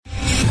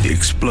The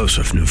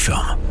explosive new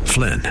film,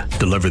 Flynn,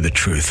 deliver the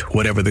truth,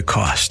 whatever the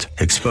cost,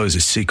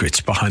 exposes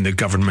secrets behind the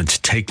government's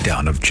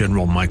takedown of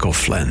General Michael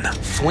Flynn.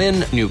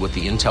 Flynn knew what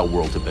the intel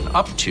world had been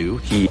up to.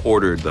 He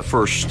ordered the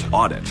first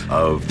audit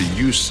of the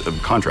use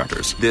of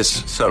contractors.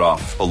 This set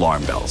off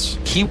alarm bells.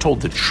 He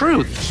told the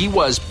truth. He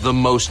was the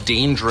most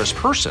dangerous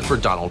person for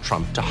Donald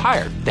Trump to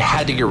hire. They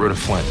had to get rid of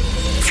Flynn.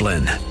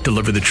 Flynn,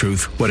 deliver the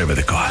truth, whatever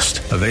the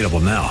cost. Available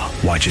now.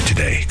 Watch it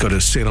today. Go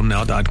to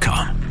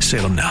salemnow.com.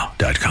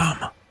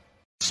 salemnow.com.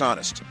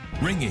 Honest.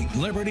 Ringing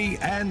liberty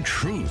and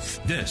truth.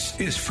 This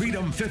is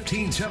Freedom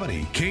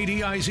 1570,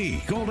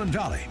 KDIZ, Golden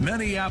Valley,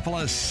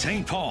 Minneapolis,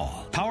 St.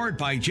 Paul. Powered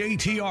by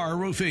JTR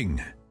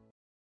Roofing.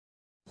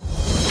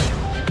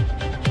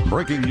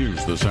 Breaking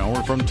news this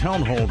hour from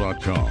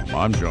townhall.com.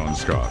 I'm John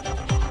Scott.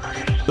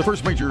 The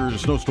first major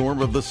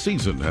snowstorm of the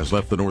season has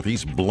left the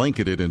Northeast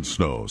blanketed in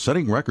snow,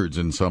 setting records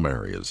in some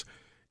areas.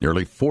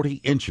 Nearly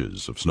 40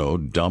 inches of snow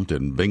dumped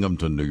in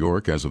Binghamton, New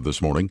York as of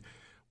this morning,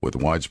 with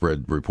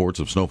widespread reports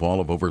of snowfall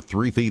of over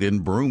 3 feet in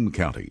Broome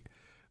County.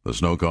 The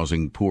snow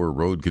causing poor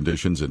road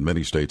conditions in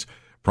many states,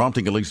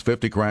 prompting at least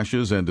 50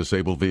 crashes and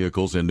disabled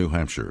vehicles in New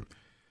Hampshire.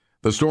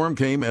 The storm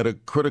came at a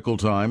critical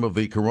time of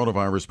the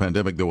coronavirus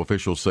pandemic, though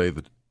officials say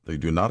that they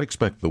do not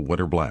expect the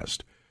winter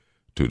blast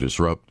to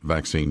disrupt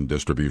vaccine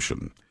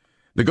distribution.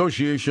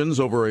 Negotiations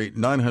over a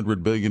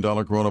 $900 billion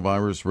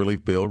coronavirus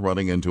relief bill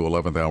running into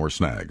 11th hour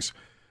snags,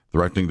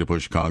 threatening to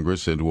push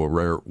Congress into a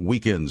rare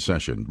weekend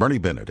session. Bernie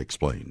Bennett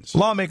explains.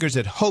 Lawmakers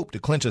had hoped to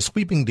clinch a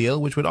sweeping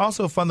deal, which would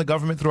also fund the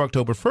government through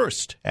October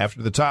 1st,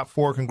 after the top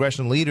 4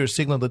 congressional leaders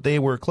signaled that they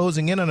were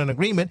closing in on an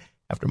agreement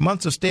after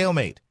months of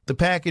stalemate. The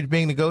package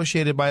being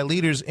negotiated by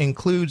leaders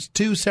includes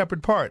 2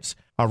 separate parts: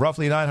 a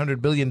roughly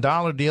 $900 billion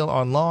deal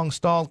on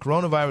long-stalled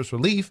coronavirus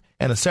relief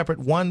and a separate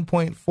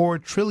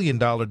 $1.4 trillion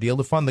deal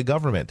to fund the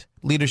government.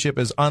 Leadership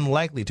is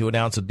unlikely to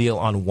announce a deal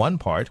on one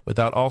part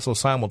without also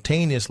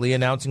simultaneously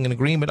announcing an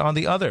agreement on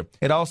the other.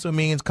 It also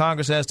means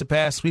Congress has to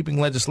pass sweeping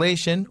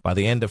legislation by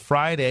the end of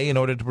Friday in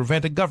order to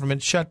prevent a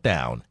government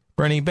shutdown.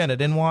 Bernie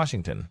Bennett in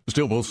Washington.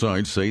 Still, both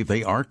sides say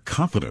they are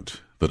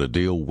confident that a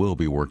deal will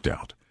be worked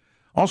out.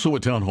 Also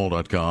at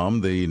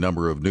townhall.com, the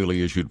number of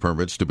newly issued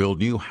permits to build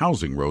new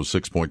housing rose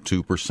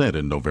 6.2%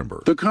 in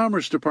November. The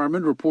Commerce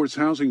Department reports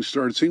housing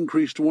starts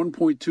increased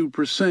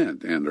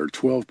 1.2% and are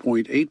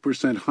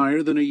 12.8%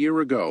 higher than a year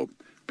ago.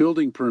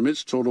 Building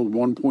permits totaled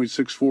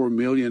 1.64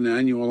 million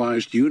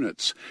annualized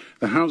units.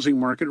 The housing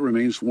market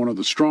remains one of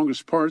the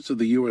strongest parts of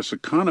the U.S.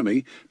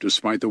 economy,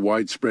 despite the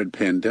widespread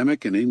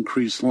pandemic and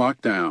increased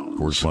lockdowns.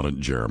 Correspondent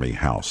Jeremy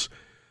House.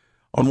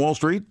 On Wall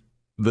Street,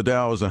 the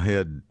Dow is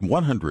ahead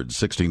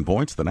 116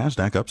 points, the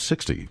NASDAQ up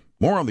 60.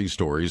 More on these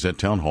stories at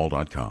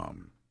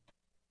townhall.com.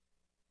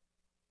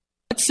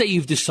 Let's say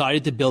you've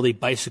decided to build a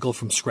bicycle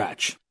from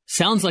scratch.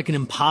 Sounds like an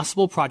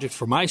impossible project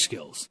for my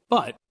skills,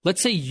 but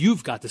let's say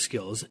you've got the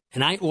skills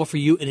and I offer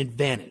you an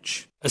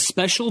advantage, a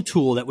special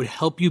tool that would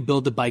help you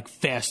build the bike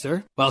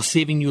faster while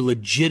saving you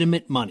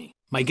legitimate money.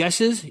 My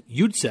guess is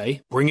you'd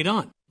say, bring it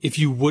on. If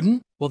you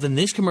wouldn't, well, then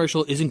this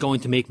commercial isn't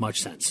going to make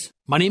much sense.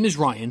 My name is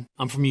Ryan.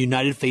 I'm from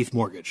United Faith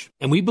Mortgage,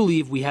 and we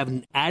believe we have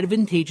an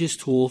advantageous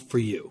tool for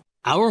you.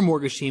 Our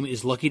mortgage team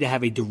is lucky to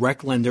have a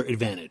direct lender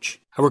advantage.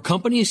 Our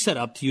company is set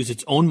up to use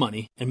its own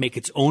money and make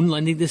its own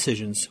lending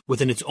decisions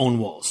within its own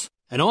walls.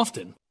 And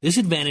often, this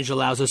advantage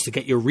allows us to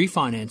get your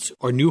refinance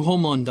or new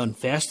home loan done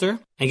faster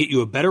and get you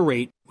a better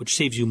rate, which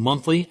saves you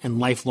monthly and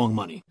lifelong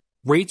money.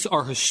 Rates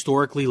are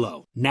historically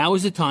low. Now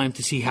is the time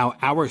to see how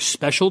our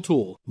special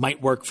tool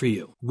might work for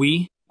you.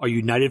 We are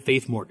United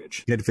Faith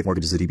Mortgage. United Faith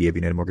Mortgage is a DBA of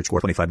United Mortgage Corp.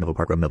 25 Melville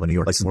Park Road, Melville, New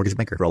York. Licensed mortgage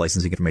banker. For all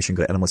licensing information,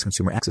 go to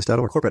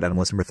NMLSConsumerAccess.org. Corporate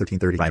NMLS number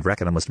 1335. RAC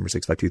NMLS number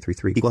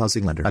 65233. Equal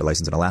housing lender.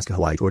 Licensed in Alaska,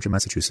 Hawaii, Georgia,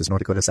 Massachusetts,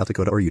 North Dakota, South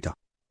Dakota, or Utah.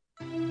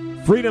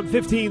 Freedom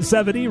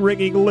 1570,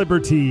 ringing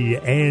liberty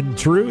and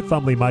truth.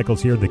 I'm Lee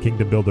Michaels here in the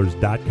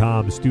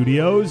KingdomBuilders.com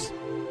studios.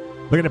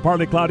 Looking at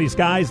partly cloudy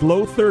skies,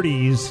 low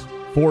 30s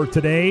for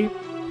today.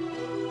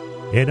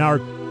 And our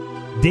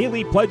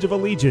daily Pledge of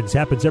Allegiance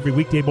happens every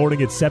weekday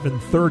morning at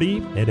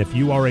 7:30. And if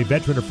you are a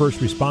veteran or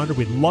first responder,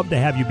 we'd love to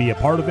have you be a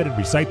part of it and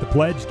recite the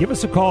pledge. Give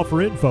us a call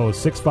for info,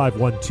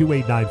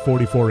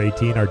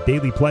 651-289-4418. Our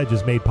daily pledge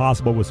is made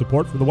possible with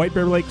support from the White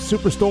Bear Lake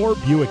Superstore,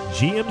 Buick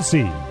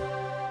GMC.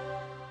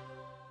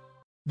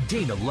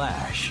 Dana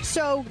Lash.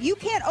 So you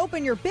can't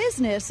open your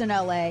business in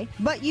L.A.,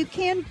 but you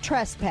can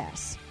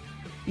trespass.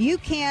 You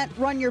can't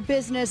run your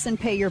business and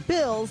pay your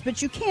bills,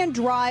 but you can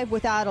drive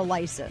without a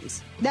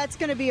license. That's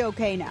going to be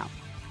okay now.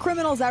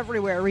 Criminals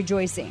everywhere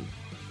rejoicing.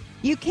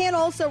 You can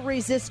also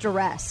resist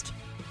arrest,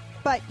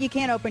 but you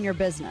can't open your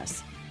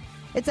business.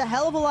 It's a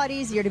hell of a lot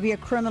easier to be a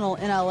criminal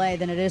in L.A.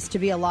 than it is to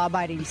be a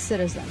law-abiding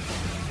citizen.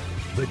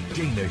 The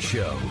Dana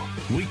Show.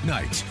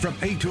 Weeknights from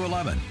 8 to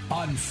 11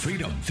 on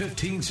Freedom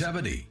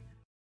 1570.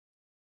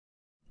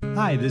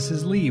 Hi, this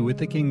is Lee with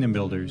the Kingdom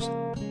Builders.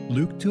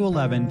 Luke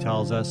 2:11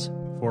 tells us,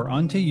 "For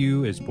unto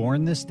you is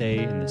born this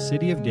day in the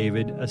city of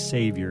David a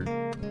Savior,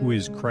 who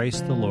is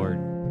Christ the Lord."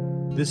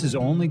 This is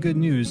only good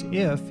news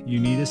if you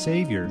need a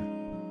Savior.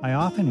 I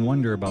often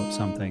wonder about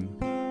something.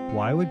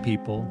 Why would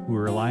people who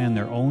rely on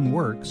their own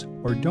works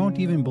or don't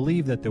even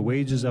believe that the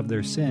wages of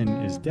their sin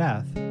is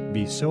death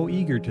be so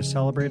eager to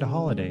celebrate a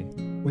holiday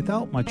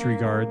without much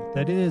regard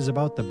that it is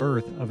about the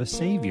birth of a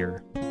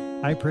Savior?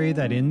 I pray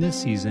that in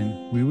this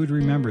season we would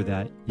remember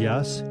that,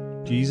 yes,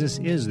 Jesus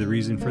is the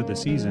reason for the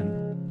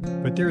season,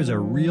 but there is a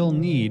real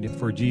need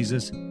for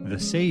Jesus, the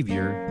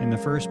Savior, in the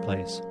first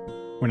place.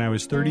 When I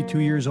was 32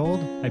 years old,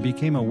 I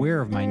became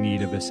aware of my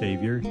need of a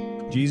Savior.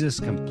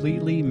 Jesus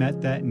completely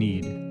met that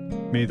need.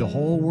 May the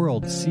whole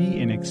world see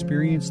and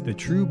experience the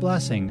true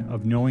blessing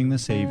of knowing the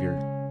Savior.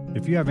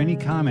 If you have any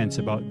comments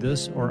about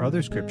this or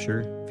other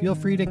scripture, feel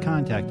free to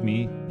contact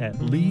me at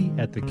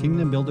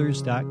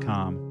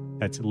lee@thekingdombuilders.com.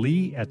 That's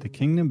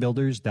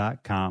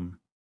lee@thekingdombuilders.com.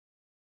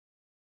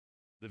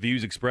 The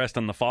views expressed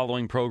on the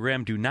following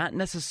program do not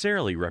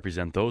necessarily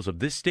represent those of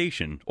this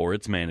station or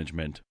its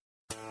management.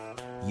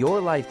 Your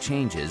life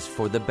changes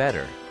for the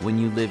better when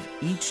you live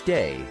each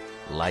day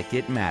like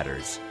it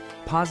matters.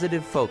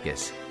 Positive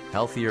focus,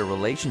 healthier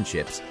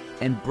relationships,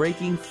 and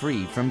breaking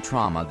free from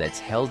trauma that's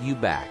held you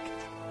back.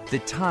 The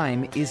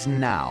time is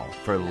now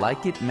for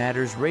Like It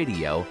Matters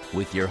Radio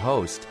with your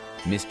host,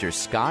 Mr.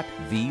 Scott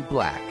V.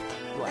 Black.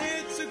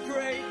 It's a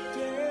great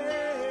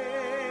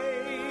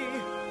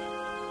day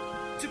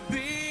to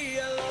be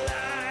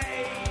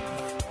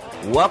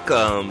alive.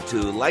 Welcome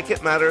to Like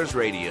It Matters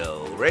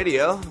Radio.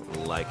 Radio,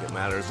 like it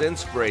matters,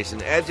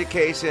 inspiration,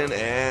 education,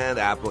 and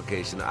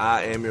application.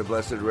 I am your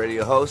blessed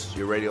radio host,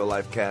 your radio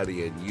life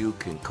caddy, and you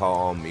can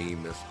call me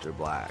Mr.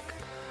 Black.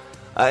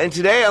 And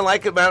today on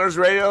Like It Matters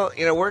Radio,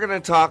 we're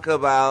going to talk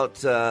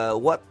about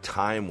what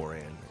time we're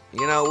in.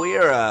 We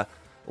are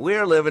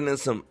living in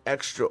some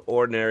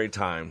extraordinary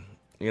time.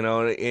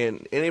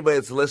 And anybody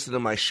that's listened to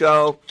my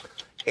show,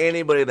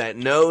 anybody that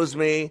knows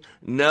me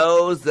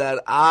knows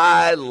that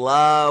I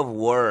love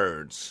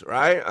words,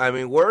 right? I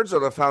mean, words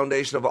are the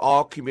foundation of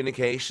all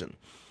communication.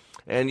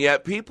 And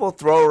yet people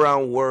throw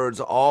around words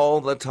all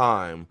the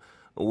time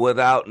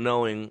without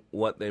knowing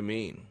what they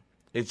mean.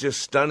 It's just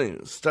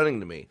stunning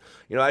to me.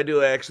 I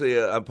do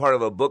I'm part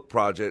of a book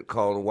project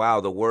called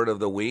Wow, the Word of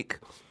the Week,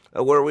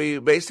 where we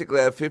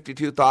basically have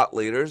 52 thought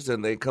leaders,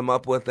 and they come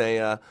up with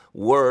a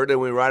word, and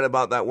we write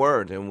about that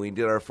word. And we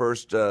did our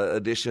first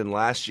edition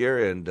last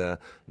year, and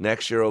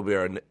next year will be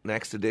our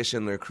next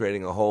edition. They're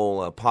creating a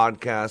whole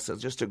podcast.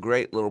 It's just a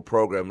great little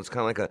program. It's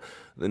kind of like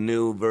the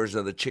new version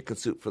of the Chicken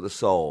Soup for the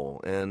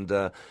Soul. And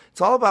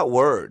it's all about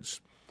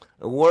words.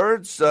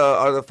 Words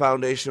are the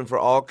foundation for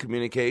all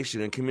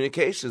communication, and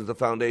communication is the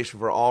foundation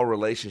for all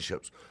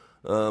relationships,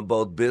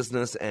 both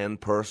business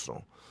and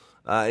personal.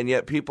 And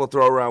yet people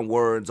throw around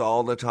words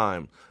all the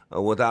time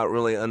without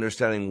really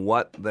understanding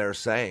what they're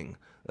saying.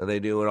 They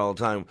do it all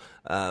the time.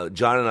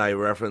 John and I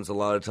reference a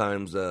lot of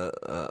times,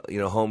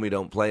 homie,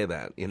 don't play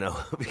that,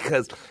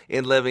 because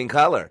in Living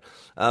Color.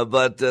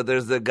 But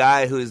there's the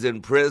guy who's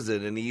in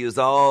prison, and he used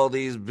all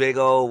these big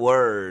old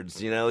words.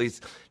 He's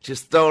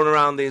just throwing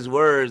around these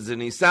words,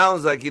 and he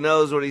sounds like he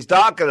knows what he's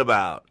talking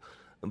about.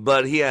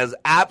 But he has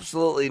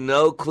absolutely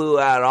no clue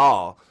at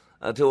all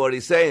to what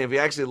he's saying. If you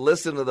actually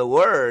listen to the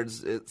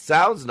words, it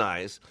sounds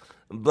nice.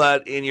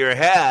 But in your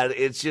head,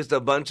 it's just a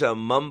bunch of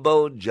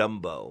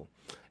mumbo-jumbo.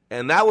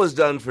 And that was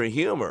done for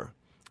humor.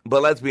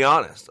 But let's be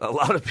honest, a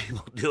lot of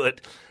people do it,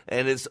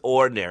 and it's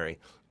ordinary.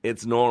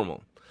 It's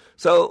normal.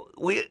 So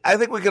I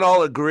think we can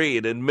all agree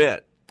and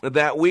admit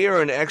that we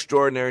are in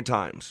extraordinary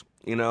times,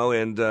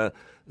 and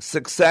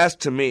success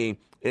to me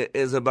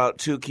is about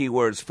two key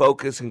words,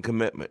 focus and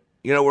commitment.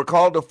 We're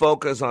called to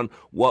focus on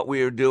what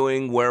we are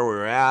doing, where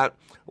we're at,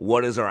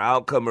 what is our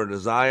outcome or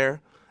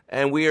desire,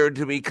 and we are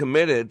to be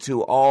committed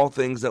to all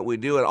things that we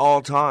do at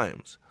all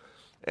times.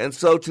 And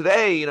so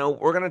today,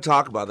 we're going to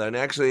talk about that. And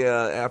actually,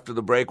 after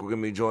the break, we're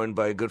going to be joined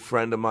by a good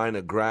friend of mine,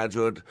 a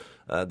graduate,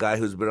 a guy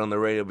who's been on the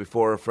radio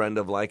before, a friend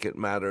of Like It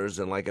Matters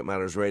and Like It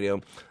Matters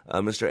Radio,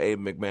 Mr. Abe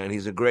McMahon.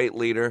 He's a great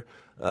leader,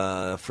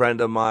 a friend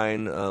of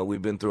mine.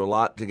 We've been through a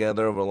lot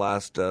together over the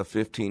last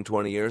 15,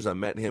 20 years. I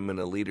met him in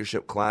a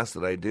leadership class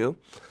that I do,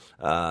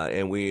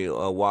 and we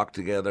walk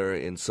together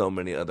in so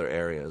many other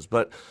areas.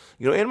 But,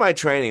 in my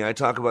training, I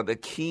talk about the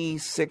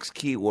six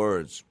key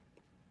words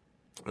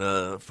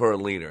for a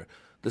leader.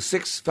 The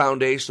 6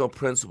 foundational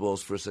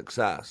principles for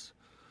success.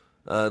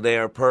 They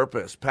are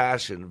purpose,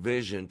 passion,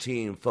 vision,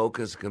 team,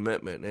 focus,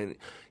 commitment. And,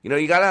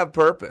 you got to have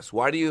purpose.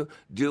 Why do you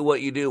do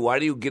what you do? Why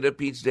do you get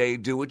up each day,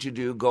 do what you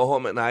do, go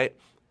home at night,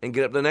 and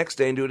get up the next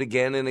day and do it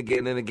again and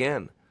again and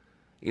again?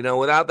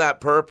 Without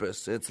that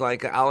purpose, it's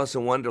like Alice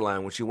in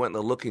Wonderland when she went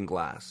in the looking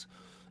glass.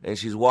 And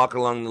she's walking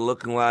along the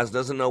looking glass,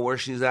 doesn't know where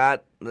she's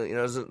at,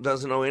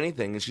 doesn't know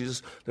anything.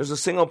 And there's a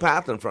single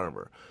path in front of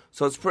her.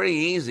 So it's pretty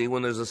easy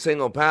when there's a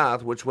single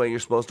path which way you're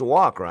supposed to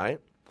walk, right?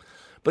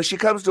 But she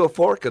comes to a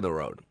fork in the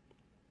road,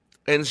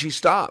 and she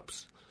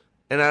stops.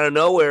 And out of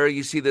nowhere,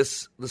 you see the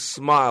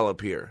smile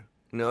appear,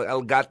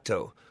 El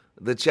Gato,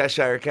 the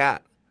Cheshire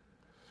Cat.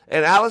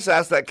 And Alice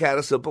asked that cat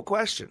a simple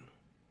question.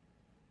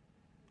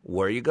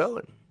 Where are you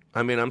going?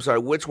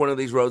 Which one of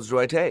these roads do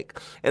I take?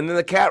 And then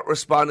the cat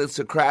responded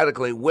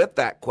Socratically with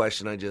that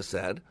question I just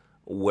said,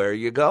 where are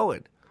you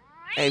going?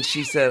 And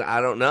she said,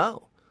 I don't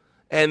know.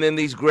 And then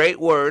these great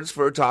words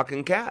for a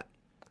talking cat.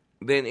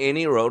 Then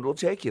any road will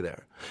take you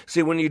there.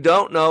 See, when you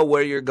don't know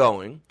where you're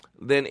going,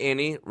 then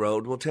any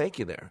road will take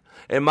you there.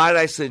 And might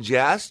I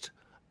suggest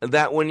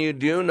that when you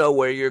do know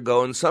where you're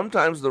going,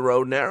 sometimes the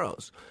road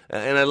narrows.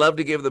 And I love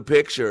to give the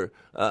picture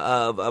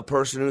of a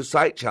person who's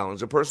sight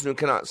challenged, a person who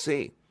cannot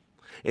see.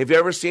 If you've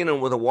ever seen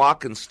them with a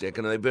walking stick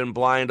and they've been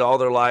blind all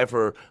their life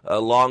or a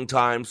long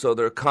time, so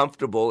they're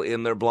comfortable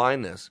in their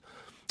blindness.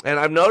 And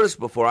I've noticed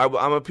before,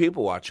 I'm a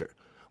people watcher.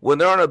 When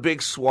they're on a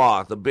big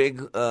swath, a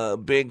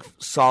big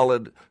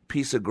solid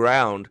piece of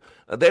ground,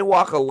 they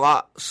walk a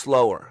lot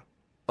slower,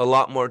 a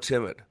lot more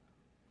timid.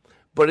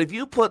 But if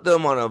you put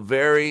them on a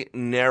very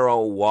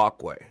narrow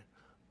walkway,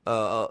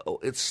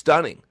 it's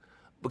stunning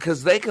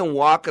because they can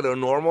walk at a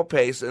normal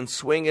pace and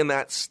swing in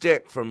that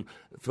stick from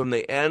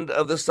the end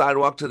of the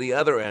sidewalk to the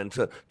other end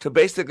to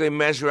basically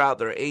measure out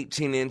their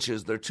 18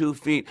 inches, their 2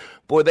 feet.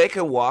 Boy, they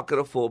can walk at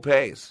a full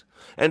pace.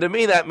 And to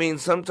me, that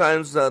means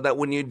sometimes that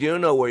when you do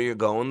know where you're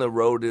going, the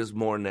road is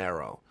more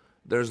narrow.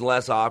 There's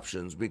less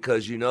options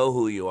because you know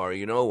who you are,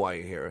 you know why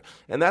you're here.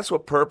 And that's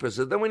what purpose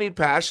is. Then we need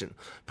passion.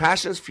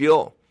 Passion is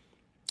fuel.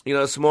 You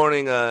know, this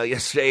morning,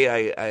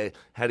 yesterday, I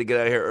had to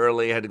get out here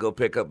early. I had to go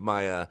pick up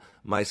my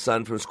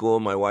son from school.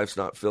 My wife's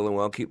not feeling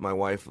well. Keep my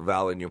wife,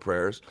 Val, in your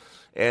prayers.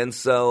 And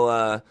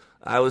so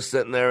I was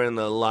sitting there in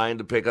the line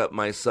to pick up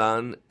my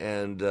son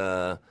and,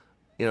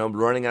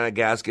 running out of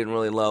gas, getting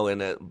really low.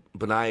 And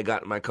Benaiah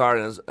got in my car,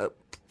 and it was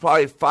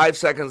probably 5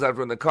 seconds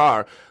after in the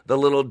car, the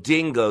little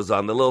ding goes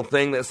on, the little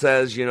thing that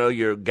says,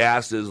 your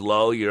gas is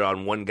low, you're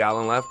on 1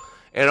 gallon left.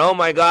 And oh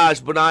my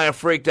gosh, Benaiah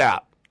freaked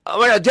out. Oh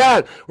my God,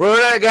 Dad, we're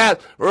running out of gas,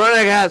 we're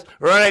running out of gas,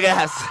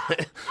 we're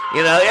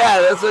running out of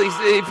gas. That's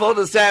what he pulled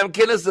a Sam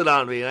Kinison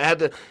on me. I had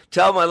to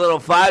tell my little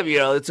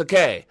 5-year-old, it's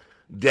okay.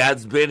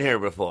 Dad's been here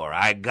before.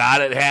 I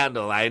got it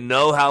handled. I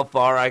know how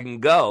far I can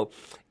go,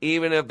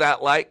 even if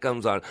that light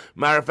comes on.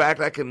 Matter of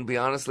fact, I can be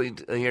honestly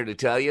here to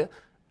tell you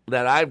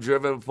that I've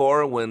driven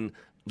before when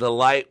the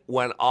light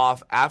went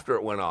off after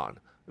it went on.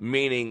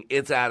 Meaning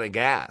it's out of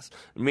gas,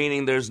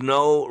 meaning there's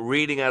no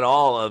reading at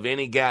all of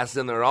any gas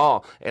in there at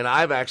all. And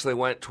I've actually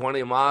went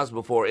 20 miles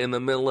before in the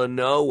middle of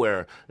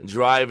nowhere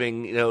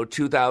driving,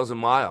 2,000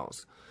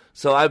 miles.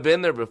 So I've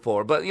been there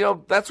before. But,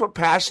 that's what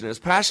passion is.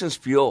 Passion is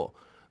fuel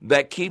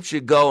that keeps you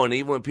going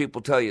even when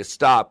people tell you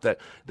stop, that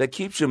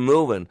keeps you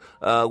moving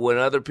when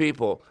other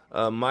people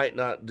might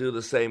not do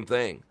the same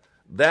thing.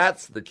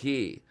 That's the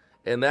key.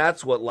 And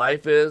that's what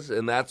life is,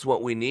 and that's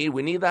what we need.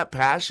 We need that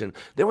passion.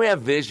 Then we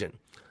have vision.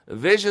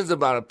 Vision's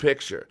about a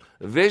picture.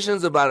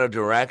 Vision's about a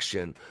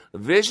direction.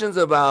 Vision's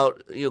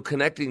about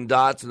connecting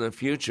dots in the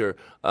future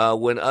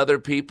when other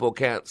people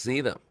can't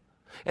see them.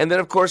 And then,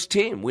 of course,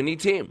 team. We need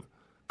team.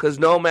 Because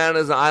no man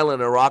is an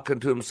island or rock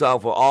unto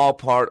himself. We're all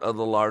part of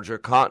the larger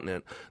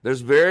continent.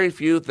 There's very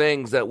few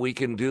things that we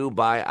can do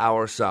by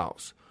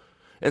ourselves.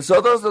 And so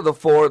those are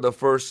the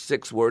first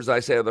 6 words I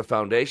say are the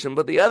foundation.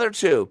 But the other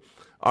 2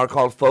 are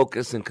called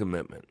focus and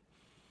commitment.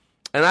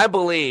 And I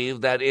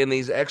believe that in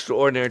these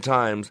extraordinary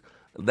times,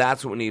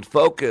 that's what we need.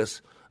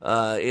 Focus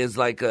is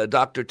like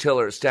Dr.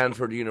 Tiller at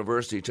Stanford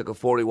University took a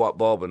 40-watt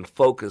bulb and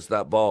focused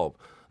that bulb,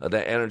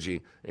 that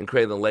energy, and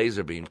created a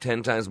laser beam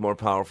 10 times more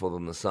powerful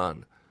than the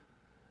sun.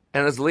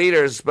 And as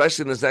leaders,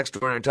 especially in this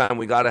extraordinary time,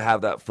 we got to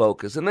have that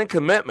focus. And then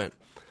commitment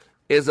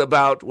is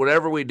about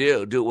whatever we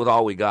do it with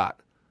all we got.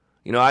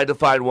 I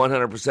define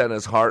 100%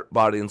 as heart,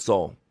 body, and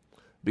soul.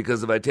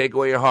 Because if I take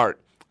away your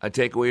heart, I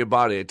take away your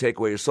body, I take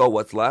away your soul,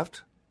 what's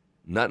left?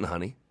 Nothing,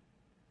 honey.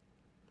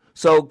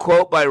 So,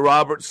 quote by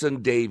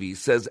Robertson Davies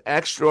says,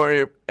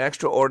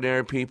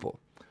 extraordinary people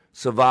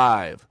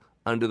survive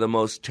under the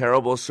most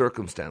terrible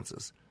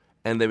circumstances,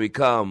 and they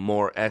become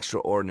more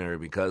extraordinary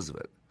because of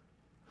it.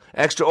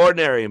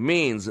 Extraordinary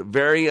means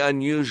very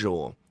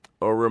unusual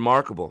or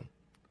remarkable.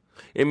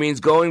 It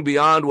means going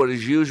beyond what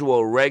is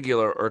usual,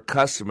 regular, or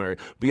customary,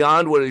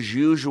 beyond what is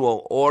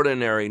usual,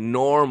 ordinary,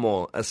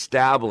 normal,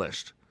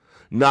 established.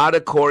 Not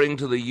according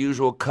to the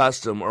usual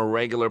custom or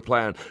regular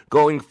plan,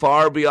 going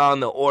far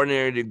beyond the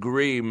ordinary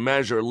degree,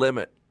 measure,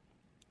 limit.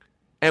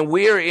 And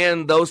we are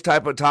in those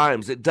type of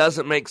times. It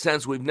doesn't make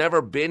sense. We've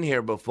never been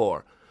here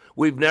before.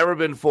 We've never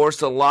been forced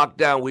to lock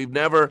down. We've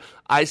never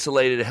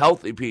isolated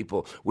healthy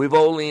people. We've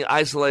only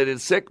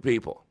isolated sick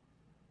people.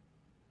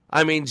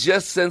 I mean,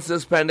 just since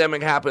this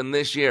pandemic happened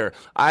this year,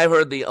 I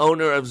heard the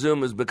owner of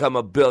Zoom has become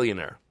a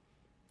billionaire.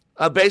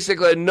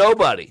 Basically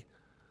nobody.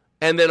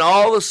 And then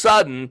all of a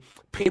sudden,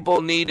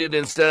 people needed,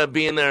 instead of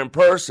being there in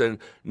person,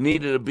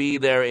 needed to be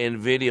there in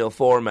video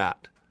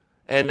format.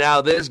 And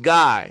now this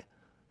guy,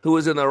 who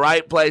was in the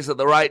right place at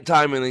the right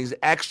time in these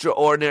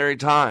extraordinary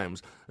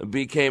times,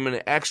 became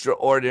an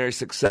extraordinary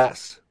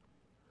success.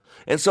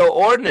 And so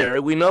ordinary,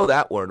 we know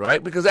that word,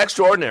 right? Because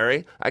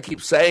extraordinary, I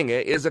keep saying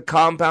it, is a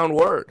compound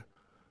word,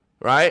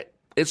 right?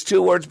 It's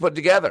 2 words put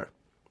together.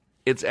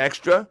 It's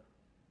extra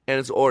and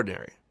it's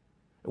ordinary.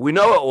 We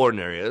know what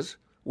ordinary is.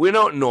 We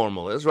know what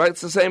normal is, right?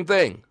 It's the same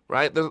thing,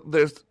 right?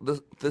 There's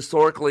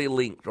historically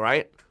linked,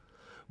 right?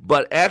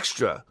 But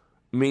extra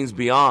means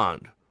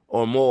beyond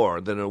or more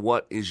than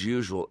what is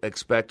usual,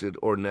 expected,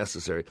 or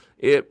necessary.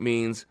 It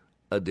means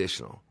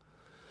additional.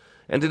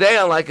 And today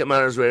on Like It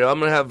Matters Radio, I'm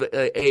going to have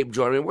Abe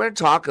join me. We're going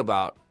to talk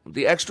about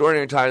the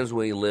extraordinary times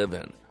we live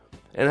in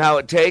and how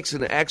it takes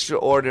an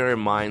extraordinary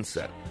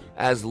mindset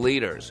as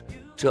leaders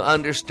to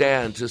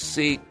understand, to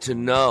seek, to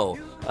know,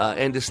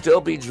 and to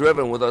still be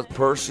driven with a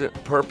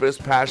purpose,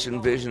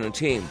 passion, vision, and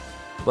team,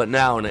 but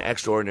now in an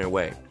extraordinary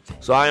way.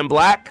 So I am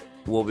Black.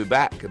 We'll be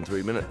back in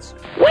 3 minutes.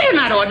 We're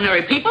not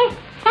ordinary people.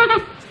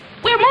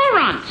 We're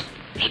morons.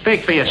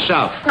 Speak for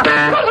yourself.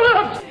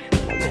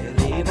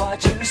 Believe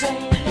what you say.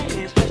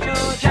 It's just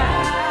your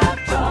job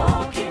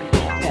talking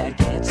that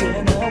gets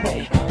in the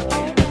way.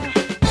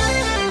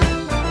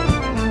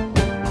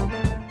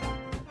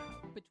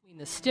 Between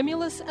the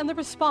stimulus and the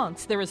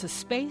response, there is a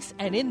space,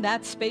 and in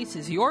that space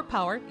is your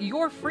power,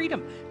 your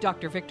freedom.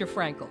 Dr. Viktor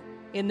Frankl.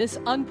 In this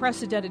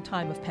unprecedented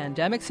time of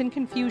pandemics and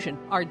confusion,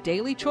 our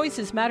daily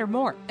choices matter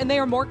more, and they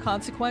are more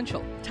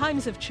consequential.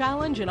 Times of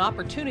challenge and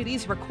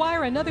opportunities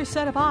require another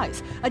set of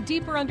eyes, a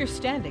deeper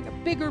understanding, a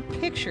bigger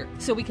picture,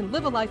 so we can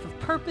live a life of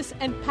purpose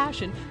and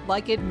passion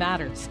like it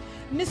matters.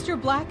 Mr.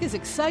 Black is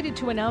excited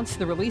to announce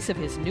the release of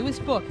his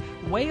newest book,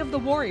 Way of the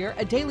Warrior,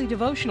 a daily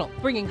devotional,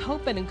 bringing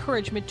hope and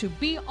encouragement to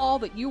be all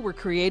that you were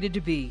created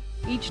to be.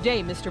 Each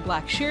day, Mr.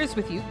 Black shares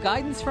with you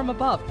guidance from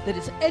above that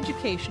is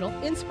educational,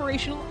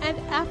 inspirational, and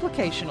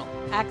applicational.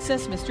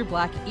 Access Mr.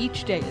 Black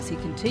each day as he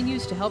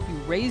continues to help you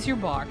raise your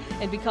bar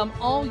and become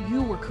all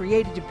you were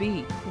created to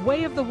be.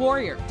 Way of the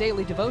Warrior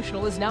Daily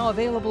Devotional is now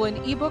available in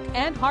ebook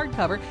and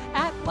hardcover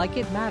at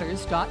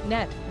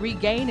likeitmatters.net.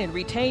 Regain and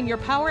retain your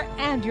power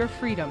and your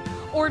freedom.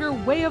 Order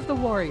Way of the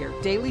Warrior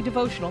Daily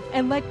Devotional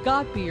and let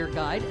God be your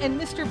guide and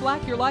Mr.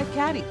 Black your life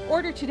caddy.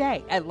 Order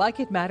today at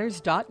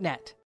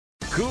likeitmatters.net.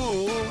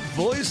 Cool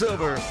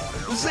voiceover,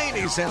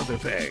 zany sound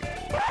effect.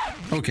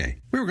 Okay,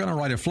 we were going to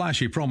write a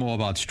flashy promo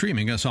about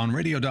streaming us on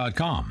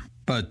radio.com.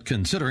 But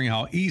considering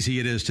how easy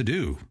it is to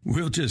do,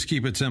 we'll just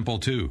keep it simple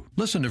too.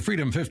 Listen to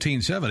Freedom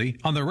 1570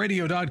 on the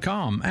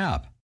radio.com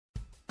app.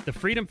 The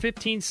Freedom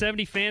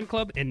 1570 Fan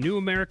Club and New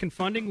American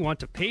Funding want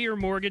to pay your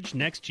mortgage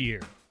next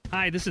year.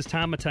 Hi, this is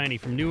Tom Matini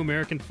from New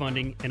American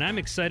Funding, and I'm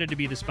excited to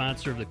be the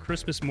sponsor of the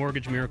Christmas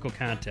Mortgage Miracle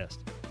Contest.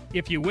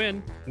 If you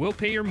win, we'll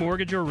pay your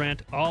mortgage or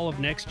rent all of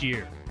next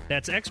year.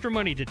 That's extra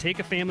money to take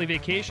a family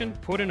vacation,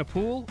 put in a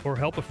pool, or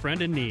help a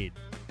friend in need.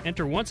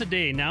 Enter once a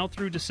day now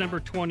through December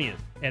 20th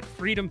at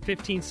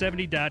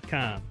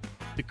freedom1570.com.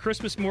 The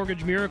Christmas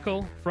Mortgage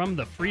Miracle from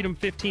the Freedom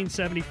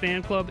 1570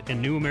 Fan Club and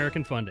New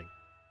American Funding.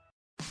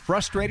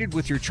 Frustrated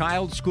with your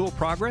child's school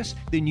progress?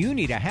 Then you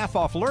need a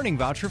half-off learning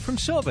voucher from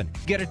Sylvan.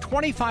 Get a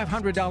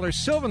 $2,500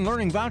 Sylvan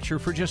Learning Voucher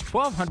for just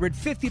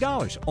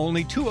 $1,250.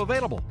 Only 2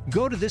 available.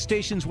 Go to this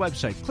station's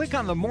website, click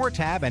on the More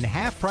tab and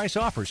half-price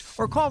offers,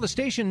 or call the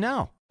station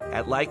now.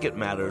 At Like It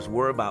Matters,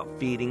 we're about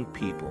feeding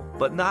people,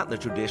 but not in the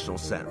traditional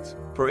sense.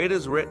 For it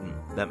is written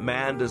that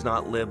man does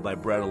not live by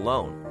bread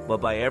alone,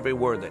 but by every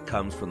word that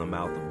comes from the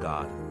mouth of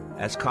God.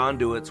 As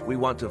conduits, we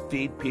want to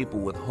feed people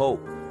with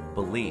hope,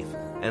 belief,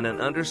 and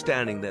an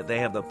understanding that they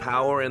have the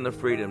power and the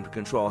freedom to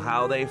control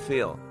how they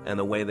feel and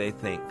the way they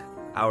think.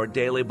 Our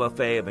daily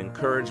buffet of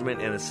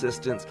encouragement and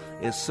assistance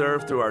is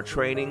served through our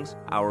trainings,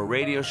 our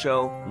radio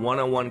show,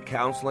 one-on-one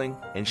counseling,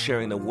 and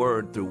sharing the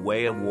word through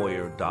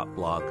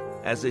wayofwarrior.blog.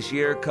 As this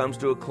year comes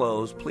to a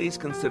close, please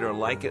consider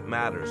Like It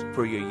Matters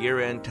for your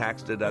year-end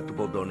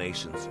tax-deductible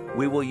donations.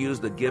 We will use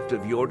the gift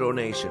of your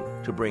donation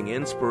to bring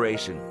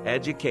inspiration,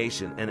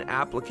 education, and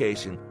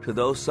application to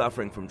those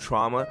suffering from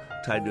trauma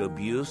tied to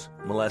abuse,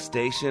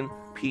 molestation,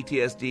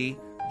 PTSD,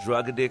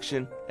 drug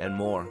addiction, and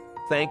more.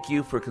 Thank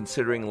you for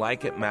considering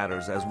Like It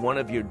Matters as one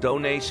of your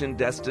donation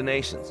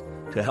destinations.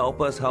 To help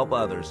us help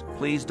others,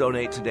 please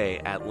donate today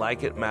at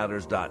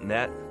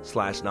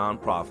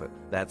likeitmatters.net/nonprofit.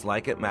 That's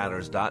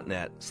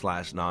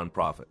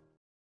likeitmatters.net/nonprofit.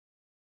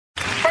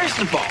 First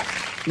of all,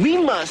 we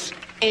must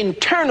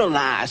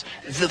internalize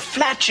the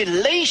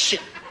flatulation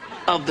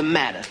of the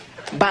matter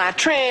by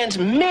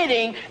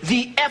transmitting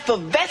the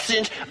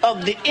effervescence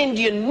of the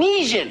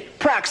Indonesian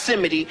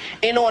proximity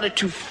in order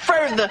to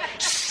further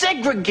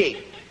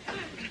segregate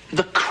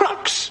the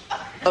crux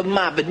of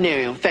my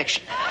venereal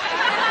infection.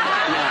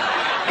 Now,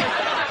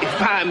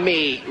 if I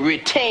may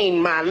retain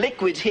my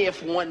liquids here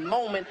for one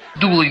moment.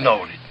 Duly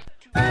noted.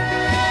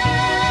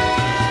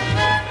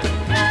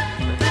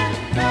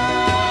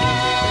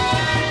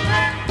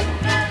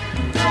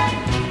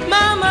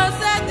 Mama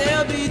said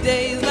there'll be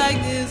days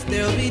like this,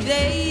 there'll be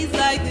days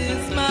like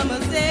this.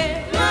 Mama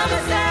said,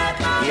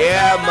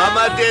 Yeah,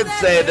 Mama did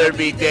say there'd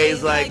be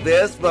days like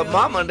this, but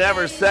Mama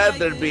never said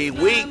there'd be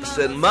weeks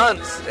and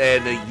months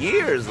and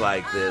years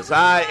like this.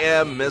 I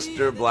am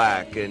Mr.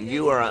 Black, and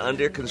you are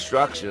under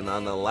construction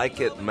on the Like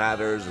It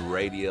Matters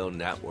radio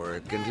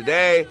network. And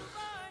today,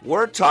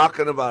 we're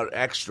talking about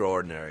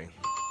extraordinary.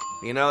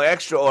 You know,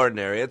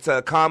 extraordinary. It's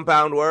a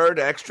compound word.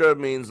 Extra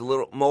means a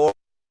little more,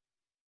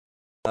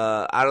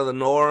 out of the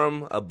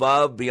norm,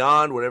 above,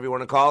 beyond, whatever you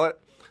want to call it.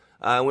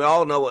 And we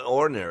all know what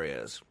ordinary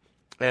is.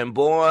 And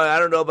boy, I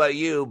don't know about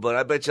you, but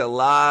I bet you a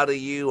lot of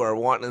you are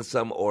wanting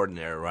some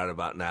ordinary right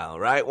about now,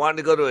 right? Wanting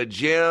to go to a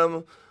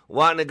gym,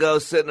 wanting to go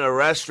sit in a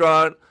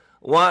restaurant,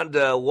 wanting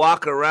to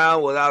walk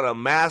around without a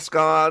mask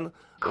on,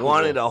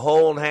 wanting to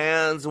hold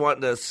hands,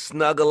 wanting to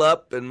snuggle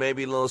up and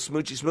maybe a little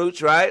smoochy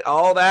smooch, right?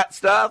 All that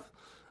stuff.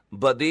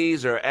 But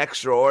these are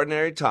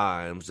extraordinary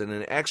times, and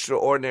in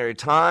extraordinary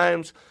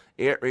times,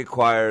 it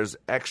requires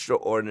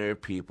extraordinary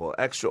people,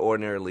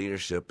 extraordinary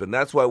leadership. And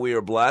that's why we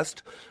are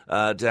blessed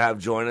to have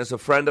join us. A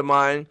friend of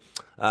mine,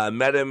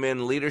 met him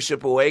in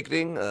Leadership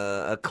Awakening,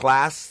 a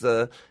class.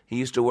 He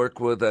used to work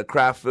with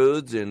Kraft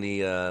Foods, and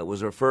he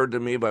was referred to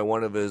me by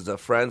one of his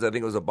friends. I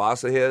think it was a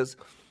boss of his.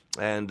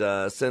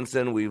 And since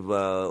then, we've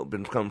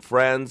become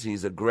friends.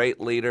 He's a great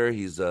leader.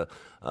 He's actually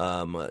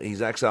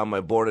on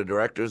my board of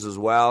directors as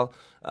well.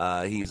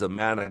 He's a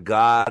man of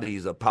God.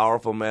 He's a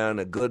powerful man,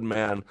 a good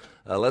man.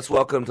 Let's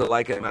welcome to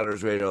Like It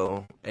Matters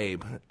Radio,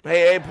 Abe.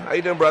 Hey, Abe. How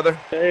you doing, brother?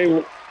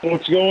 Hey,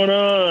 what's going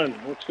on?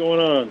 What's going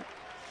on?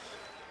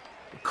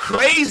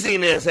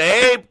 Craziness,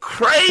 Abe.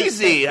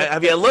 Crazy.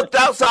 Have you looked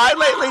outside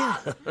lately?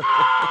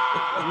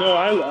 No,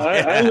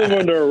 I live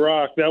under a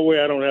rock. That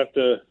way I don't have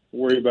to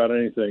worry about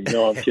anything.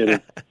 No, I'm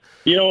kidding.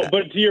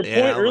 But to your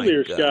point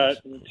earlier, Scott,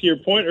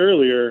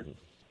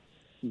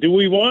 do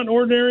we want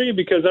ordinary?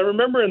 Because I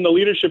remember in the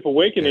Leadership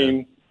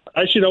Awakening,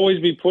 I should always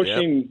be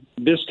pushing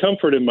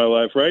discomfort in my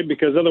life, right?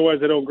 Because otherwise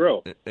I don't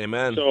grow.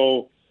 Amen.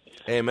 So,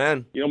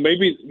 amen.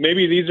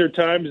 Maybe these are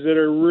times that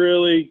are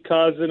really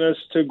causing us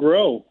to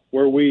grow,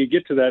 where we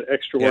get to that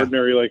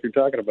extraordinary like you're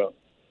talking about.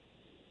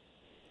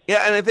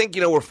 Yeah, and I think,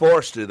 we're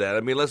forced to do that. I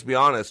mean, let's be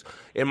honest.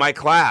 In my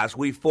class,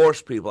 we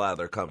force people out of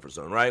their comfort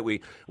zone, right? We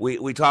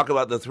talk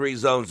about the 3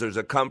 zones. There's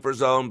a comfort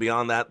zone.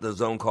 Beyond that, the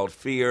zone called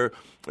fear.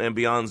 And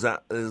beyond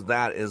that is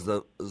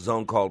the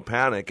zone called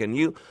panic. And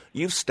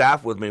you've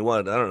staffed with me,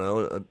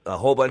 a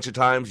whole bunch of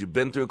times. You've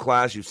been through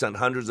class. You've sent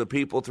hundreds of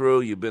people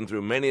through. You've been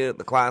through many of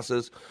the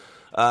classes.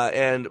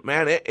 And,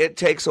 man, it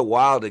takes a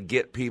while to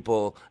get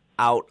people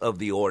out of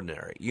the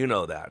ordinary. You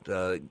know that.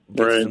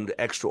 Gets them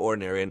to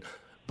extraordinary.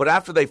 But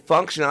after they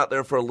function out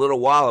there for a little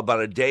while,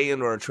 about a day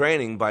into our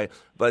training, by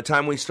the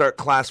time we start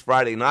class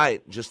Friday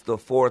night, just the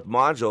 4th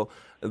module,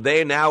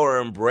 they now are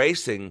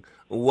embracing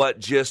what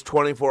just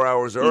 24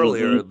 hours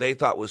earlier they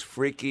thought was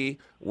freaky,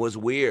 was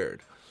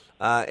weird.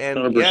 And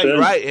 100%. Yeah, you're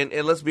right.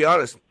 And let's be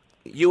honest,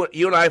 you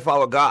and I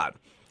follow God.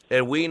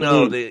 And we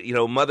know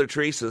that, Mother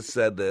Teresa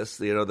said this,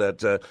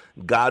 that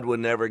God would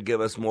never give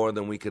us more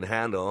than we could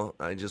handle.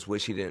 I just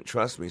wish he didn't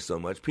trust me so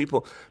much.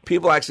 People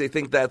actually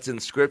think that's in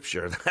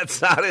Scripture. That's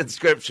not in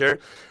Scripture.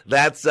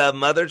 That's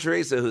Mother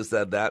Teresa who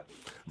said that.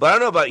 But I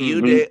don't know about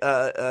you,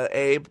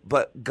 Abe,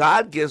 but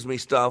God gives me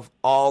stuff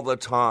all the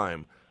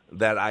time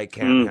that I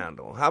can't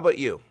handle. How about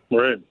you?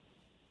 Right.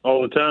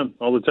 All the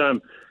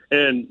time.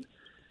 And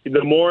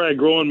the more I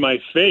grow in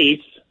my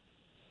faith,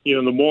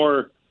 the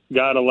more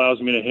God allows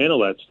me to handle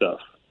that stuff.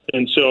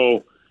 And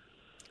so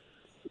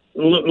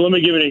let me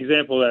give an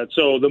example of that.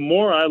 So the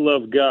more I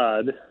love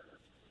God,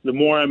 the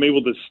more I'm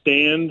able to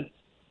stand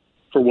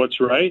for what's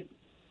right,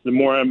 the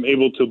more I'm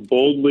able to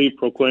boldly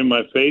proclaim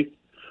my faith,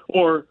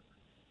 or,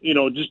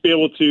 just be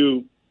able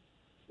to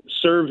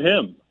serve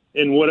him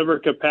in whatever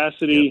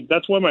capacity. Yep.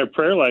 That's why my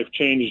prayer life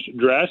changed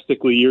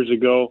drastically years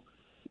ago,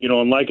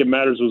 and Like It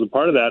Matters was a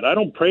part of that. I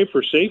don't pray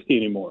for safety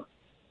anymore.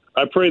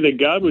 I pray that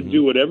God would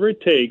do whatever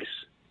it takes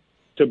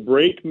to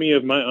break me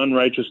of my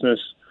unrighteousness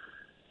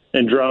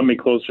and draw me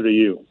closer to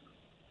you,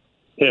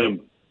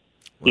 him.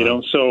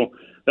 Wow. So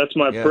that's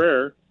my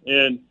prayer.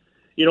 And,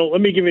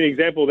 let me give you an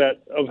example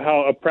of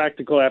how a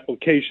practical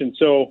application.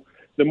 So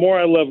the more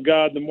I love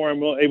God, the more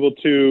I'm able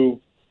to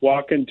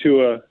walk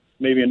into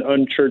maybe an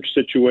unchurched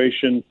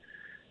situation,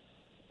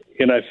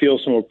 and I feel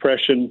some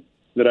oppression,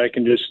 that I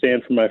can just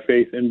stand for my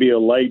faith and be a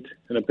light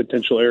in a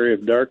potential area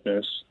of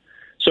darkness.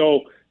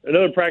 So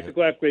another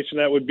practical application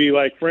that would be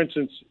like, for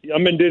instance,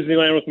 I'm in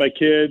Disneyland with my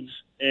kids,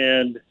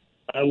 and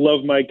I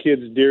love my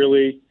kids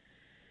dearly.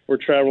 We're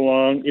traveling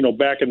along.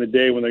 Back in the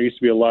day when there used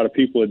to be a lot of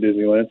people at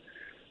Disneyland,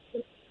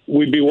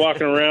 we'd be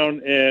walking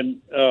around,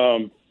 and,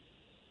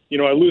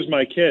 I lose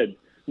my kid.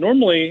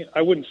 Normally,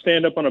 I wouldn't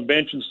stand up on a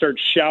bench and start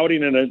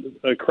shouting in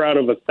a crowd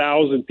of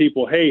 1,000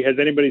 people, hey, has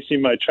anybody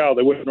seen my child?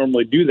 I wouldn't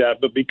normally do that.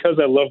 But because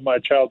I love my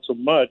child so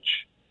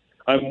much,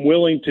 I'm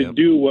willing to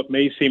do what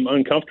may seem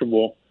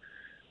uncomfortable.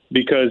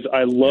 Because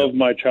I love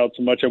my child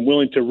so much, I'm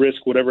willing to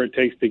risk whatever it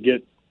takes to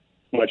get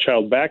my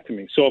child back to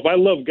me. So if I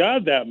love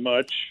God that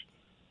much,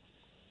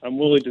 I'm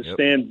willing to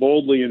stand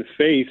boldly in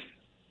faith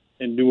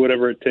and do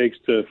whatever it takes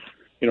to,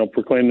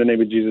 proclaim the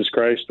name of Jesus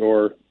Christ.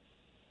 Or,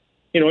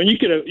 and you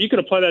could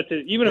apply that to,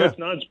 even if it's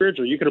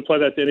non-spiritual, you could apply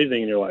that to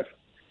anything in your life.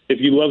 If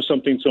you love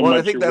something so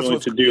much, you're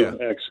willing to do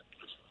X.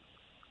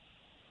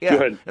 Go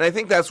ahead. And I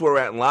think that's where we're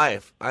at in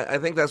life. I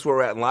think that's where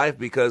we're at in life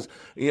because,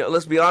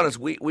 let's be honest,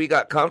 we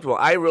got comfortable.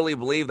 I really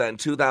believe that in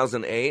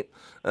 2008,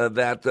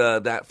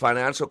 that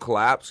financial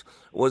collapse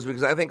was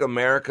because I think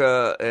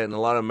America and a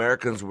lot of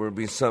Americans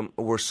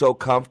were so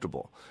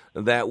comfortable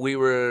that we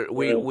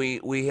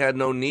had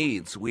no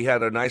needs. We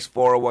had a nice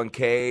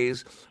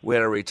 401ks, we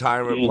had our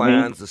retirement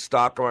plans, the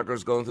stock market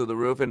was going through the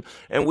roof,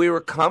 and we were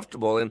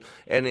comfortable.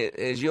 And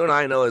as you and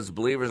I know, as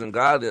believers in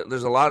God,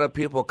 there's a lot of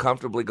people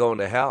comfortably going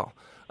to hell.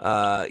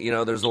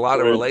 There's a lot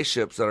of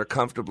relationships that are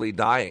comfortably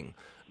dying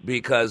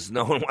because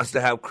no one wants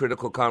to have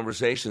critical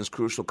conversations,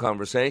 crucial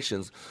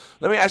conversations.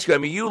 Let me ask you,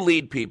 you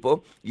lead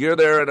people. You're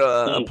there at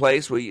a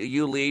place where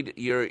you lead.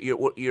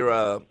 You're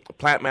a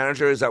plant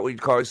manager. Is that what you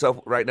call yourself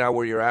right now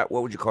where you're at?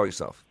 What would you call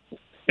yourself?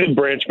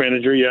 Branch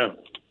manager, yeah.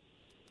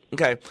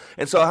 Okay.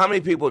 And so how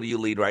many people do you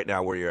lead right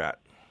now where you're at?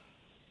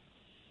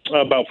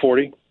 About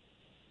 40.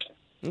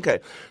 Okay.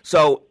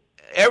 So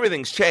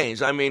everything's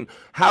changed.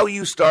 How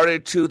you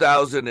started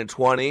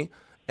 2020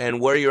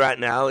 and where you're at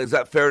now, is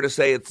that fair to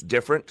say it's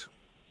different?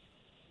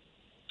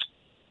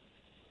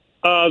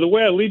 The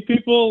way I lead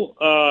people,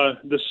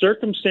 the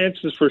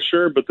circumstances for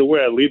sure, but the way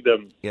I lead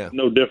them,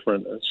 no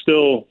different.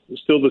 Still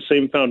the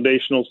same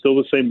foundational, still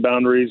the same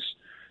boundaries.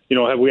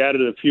 Have we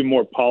added a few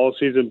more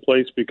policies in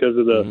place because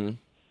of the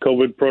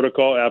COVID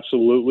protocol?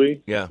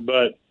 Absolutely. Yeah.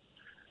 But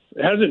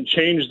it hasn't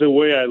changed the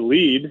way I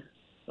lead.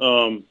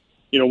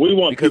 We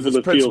want people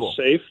to feel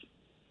safe.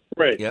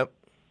 Right. Yep.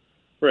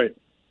 Right.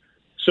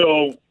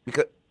 So,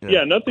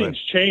 nothing's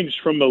changed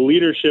from a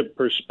leadership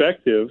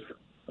perspective.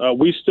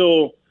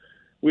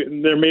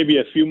 There may be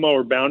a few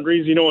more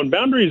boundaries, and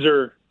boundaries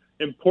are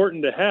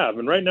important to have.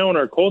 And right now in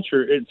our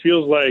culture, it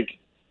feels like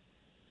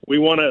we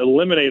want to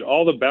eliminate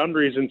all the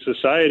boundaries in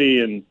society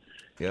and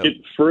get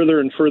further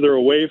and further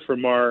away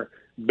from our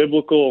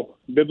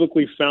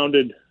biblically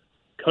founded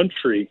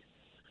country.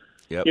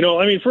 Yep.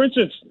 For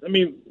instance,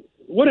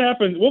 what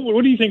happened?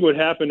 What do you think would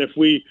happen if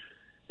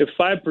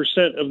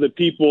 5% of the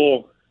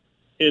people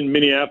in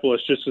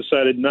Minneapolis just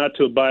decided not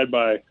to abide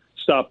by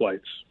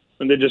stoplights,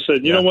 and they just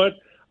said, you know what?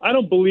 I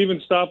don't believe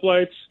in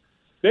stoplights.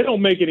 They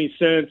don't make any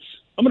sense.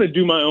 I'm going to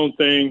do my own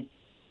thing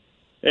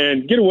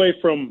and get away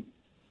from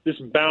this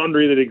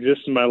boundary that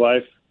exists in my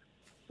life.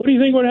 What do you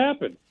think would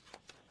happen?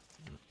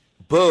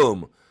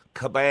 Boom.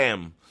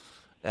 Kabam.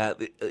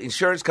 The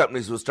insurance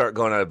companies will start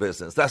going out of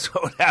business. That's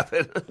what would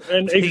happen.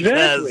 And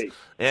exactly.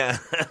 Yeah.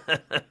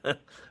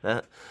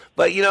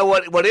 But you know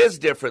what is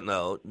different,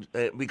 though,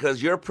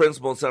 because you're a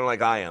principled son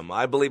like I am.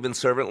 I believe in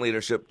servant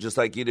leadership just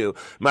like you do.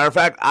 Matter of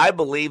fact, I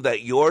believe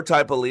that your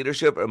type of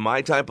leadership and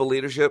my type of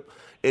leadership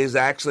is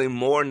actually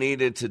more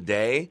needed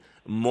today,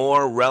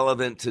 more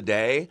relevant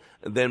today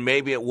than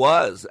maybe it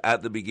was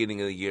at the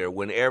beginning of the year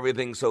when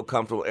everything's so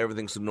comfortable,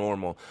 everything's so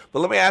normal. But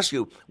let me ask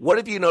you, what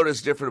have you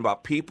noticed different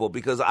about people?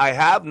 Because I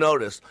have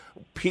noticed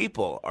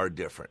people are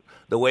different.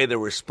 The way they're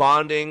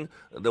responding,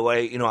 the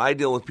way, I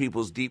deal with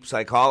people's deep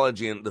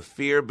psychology and the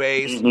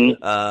fear-based,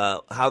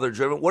 how they're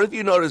driven. What have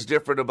you noticed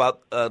different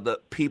about the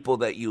people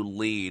that you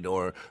lead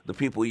or the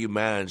people you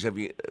manage? Have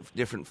you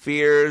different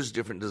fears,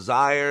 different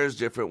desires,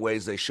 different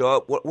ways they show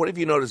up? What have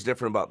you noticed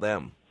different about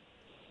them?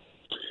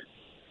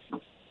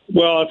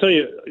 Well, I'll tell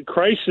you,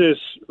 crisis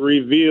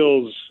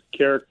reveals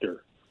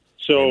character.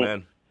 So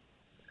Amen.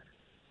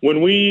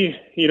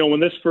 When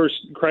this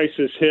first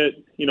crisis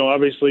hit,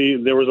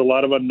 obviously there was a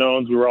lot of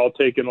unknowns. We were all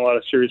taking a lot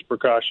of serious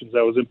precautions.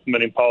 I was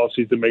implementing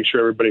policies to make sure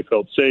everybody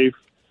felt safe.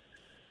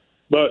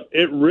 But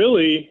it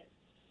really,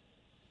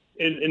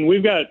 and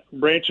we've got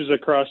branches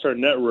across our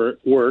network,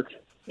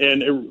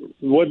 and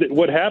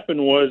what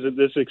happened was that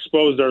this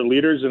exposed our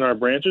leaders in our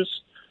branches.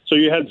 So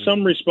you had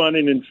some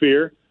responding in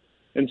fear,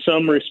 and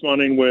some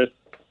responding with,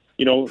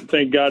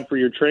 thank God for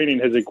your training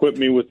has equipped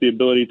me with the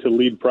ability to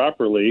lead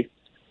properly.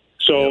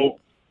 So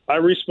I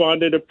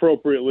responded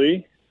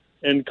appropriately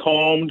and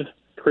calmed,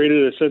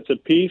 created a sense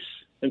of peace,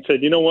 and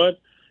said, you know what?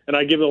 And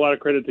I give a lot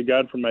of credit to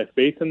God for my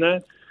faith in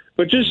that.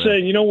 But just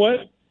saying, you know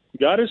what?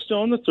 God is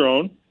still on the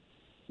throne.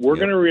 We're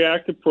going to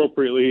react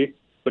appropriately,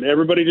 but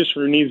everybody just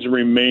needs to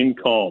remain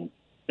calm.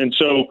 And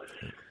so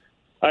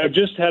I've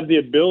just had the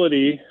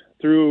ability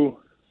through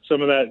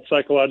some of that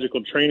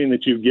psychological training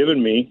that you've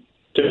given me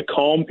to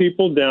calm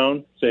people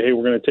down, say, hey,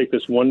 we're going to take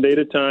this one day at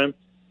a time,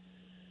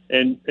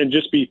 and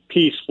just be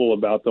peaceful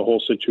about the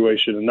whole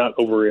situation and not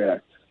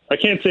overreact. I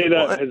can't say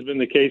that has been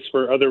the case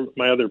for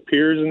my other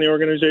peers in the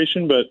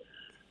organization, but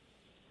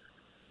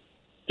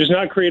just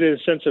not creating a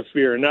sense of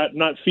fear,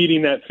 not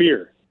feeding that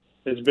fear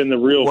has been the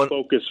real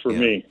focus for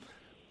me.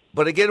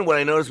 But again, what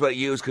I noticed about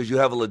you is because you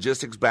have a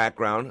logistics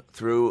background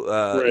through,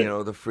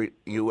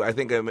 I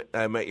think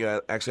I met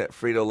you actually at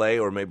Frito-Lay,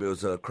 or maybe it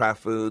was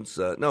Kraft Foods.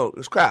 No, it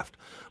was Kraft.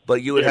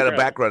 But you had a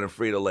background in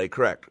Frito-Lay,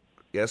 correct?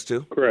 Yes,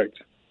 too?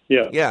 Correct.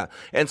 Yeah.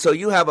 And so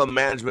you have a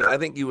management. I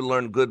think you would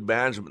learn good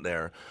management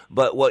there.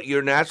 But what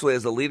you're naturally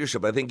as a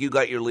leadership, I think you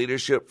got your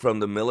leadership from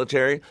the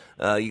military.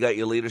 You got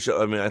your leadership.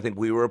 I mean, I think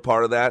we were a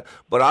part of that.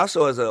 But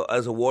also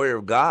as a warrior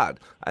of God,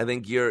 I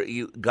think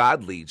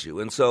God leads you.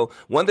 And so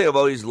one thing I've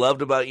always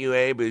loved about you,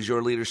 Abe, is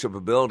your leadership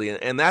ability.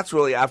 And that's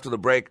really after the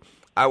break.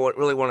 I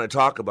really want to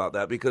talk about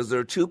that because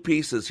there are two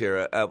pieces here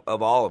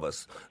of all of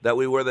us, that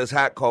we wear this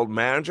hat called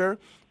manager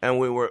and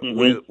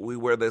we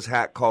wear this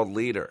hat called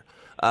leader.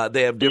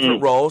 They have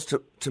different roles.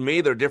 To me,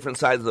 they're different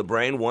sides of the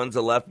brain. One's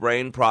a left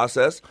brain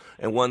process,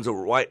 and one's a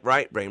right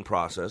brain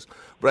process.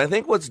 But I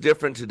think what's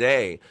different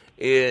today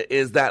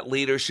is that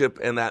leadership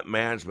and that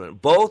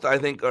management. Both, I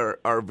think,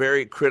 are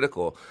very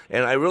critical.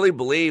 And I really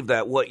believe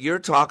that what you're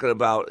talking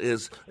about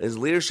is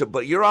leadership,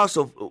 but you're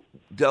also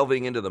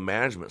delving into the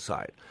management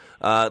side.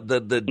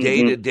 The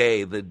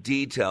day-to-day, the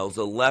details,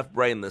 the left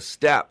brain, the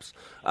steps.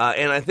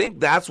 And I think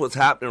that's what's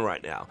happening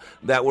right now,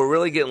 that we're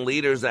really getting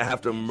leaders that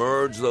have to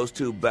merge those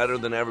two better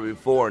than ever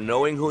before,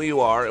 knowing who you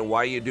are and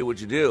why you do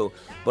what you do,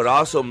 but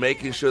also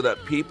making sure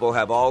that people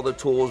have all the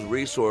tools,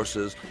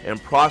 resources,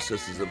 and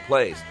processes in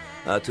place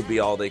to be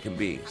all they can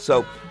be.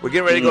 So we're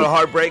getting ready to go to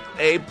hard break.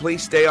 Abe,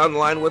 please stay on the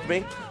line with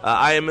me.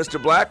 I am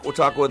Mr. Black. We'll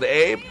talk with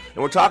Abe, and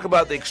we'll talk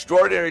about the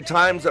extraordinary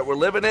times that we're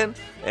living in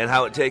and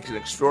how it takes an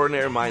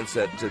extraordinary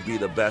mindset to be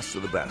the best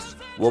of the best.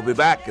 We'll be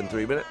back in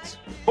 3 minutes.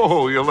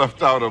 Oh, you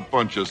left out a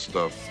bunch of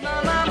stuff.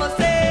 My mama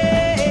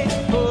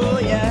said, oh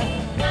yeah.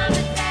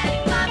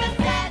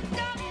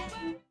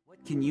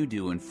 What can you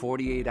do in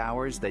 48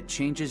 hours that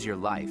changes your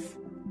life?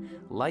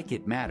 Like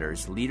It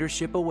Matters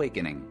Leadership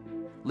Awakening.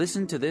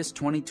 Listen to this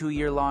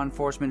 22-year law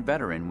enforcement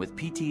veteran with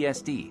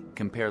PTSD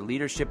compare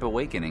Leadership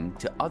Awakening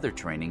to other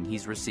training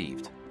he's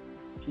received.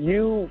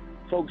 You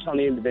focus on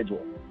the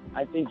individual.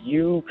 I think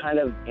you kind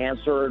of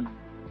answered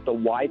the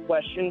why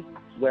question,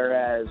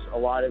 whereas a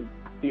lot of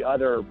the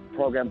other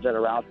programs that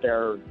are out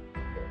there,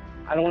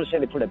 I don't want to say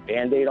they put a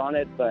Band-Aid on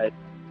it, but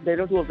they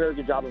don't do a very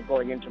good job of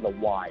going into the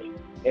why.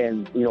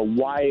 And,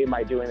 why am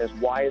I doing this?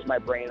 Why is my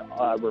brain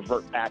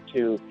revert back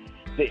to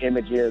the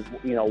images?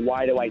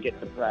 Why do I get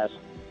depressed?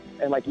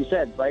 And like you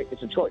said, right,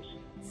 it's a choice.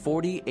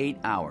 48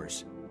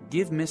 hours.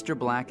 Give Mr.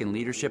 Black and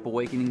Leadership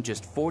Awakening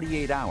just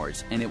 48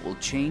 hours, and it will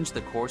change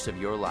the course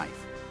of your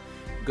life.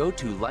 Go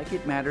to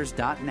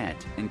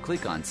likeitmatters.net and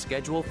click on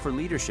Schedule for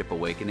Leadership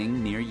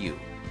Awakening near you.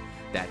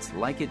 That's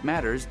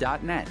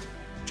likeitmatters.net.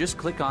 Just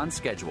click on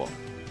Schedule.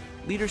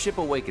 Leadership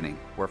Awakening,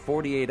 where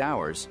 48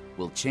 hours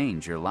will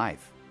change your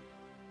life.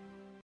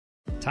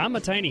 Tom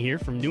Matini here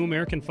from New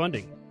American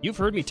Funding. You've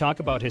heard me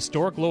talk about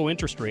historic low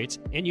interest rates,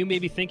 and you may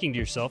be thinking to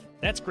yourself,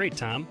 that's great,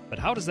 Tom, but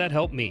how does that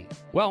help me?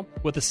 Well,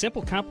 with a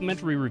simple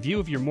complimentary review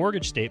of your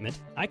mortgage statement,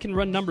 I can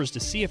run numbers to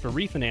see if a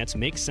refinance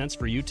makes sense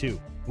for you too.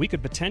 We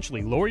could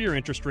potentially lower your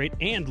interest rate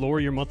and lower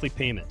your monthly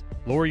payment.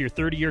 Lower your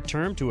 30-year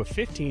term to a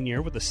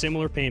 15-year with a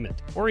similar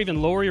payment. Or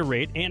even lower your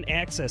rate and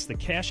access the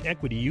cash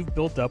equity you've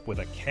built up with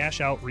a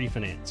cash-out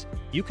refinance.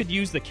 You could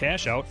use the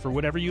cash out for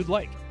whatever you'd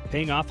like.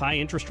 Paying off high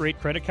interest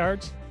rate credit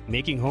cards,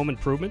 making home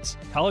improvements,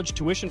 college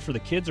tuition for the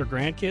kids or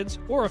grandkids,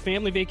 or a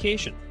family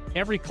vacation.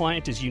 Every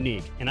client is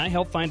unique, and I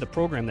help find the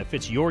program that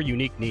fits your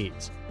unique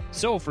needs.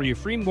 So for your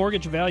free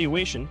mortgage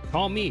evaluation,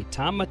 call me,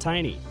 Tom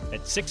Matini,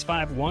 at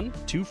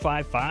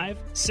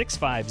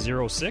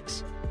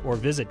 651-255-6506 or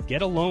visit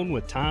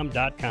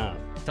getaloanwithtom.com.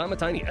 Tom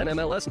Matini,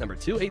 NMLS number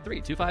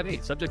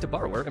 283258, subject to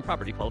borrower and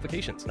property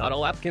qualifications. Not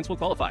all applicants will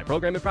qualify.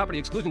 Program and property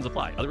exclusions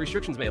apply. Other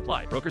restrictions may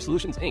apply. Broker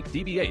Solutions, Inc.,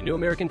 DBA, New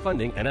American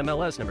Funding,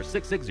 NMLS number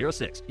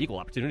 6606, Equal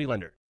Opportunity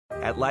Lender.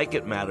 At Like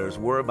It Matters,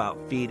 we're about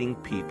feeding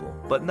people,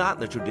 but not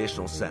in the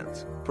traditional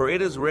sense. For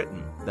it is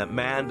written that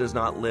man does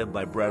not live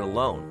by bread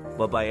alone,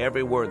 but by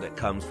every word that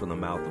comes from the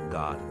mouth of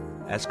God.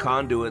 As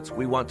conduits,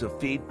 we want to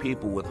feed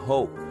people with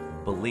hope,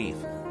 belief,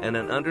 and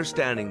an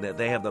understanding that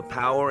they have the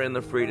power and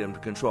the freedom to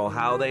control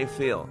how they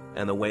feel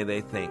and the way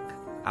they think.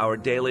 Our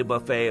daily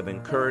buffet of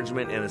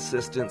encouragement and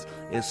assistance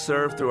is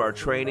served through our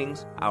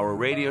trainings, our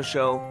radio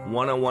show,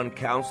 one-on-one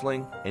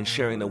counseling, and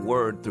sharing the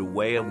word through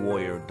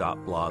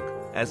wayofwarrior.blog.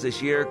 As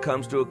this year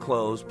comes to a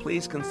close,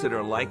 please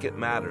consider Like It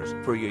Matters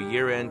for your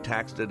year-end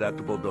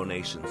tax-deductible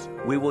donations.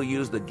 We will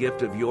use the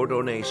gift of your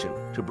donation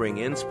to bring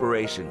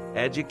inspiration,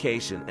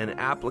 education, and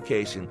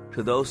application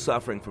to those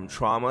suffering from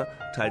trauma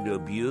tied to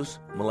abuse,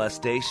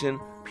 molestation,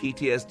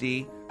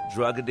 PTSD,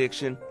 drug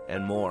addiction,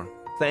 and more.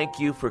 Thank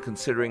you for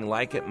considering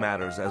Like It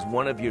Matters as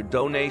one of your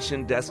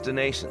donation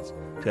destinations.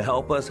 To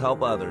help us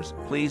help others,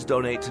 please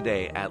donate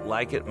today at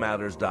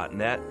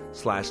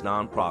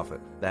likeitmatters.net/nonprofit.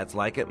 That's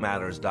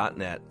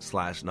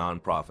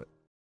likeitmatters.net/nonprofit.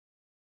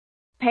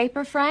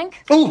 Paper,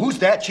 Frank? Oh, who's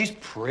that? She's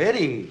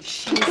pretty.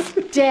 She's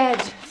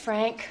dead,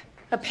 Frank.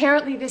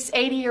 Apparently this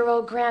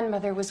 80-year-old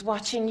grandmother was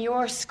watching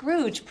your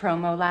Scrooge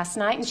promo last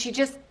night, and she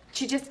just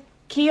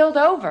keeled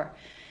over.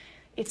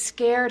 It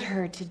scared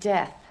her to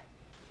death.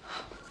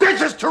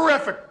 This is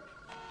terrific.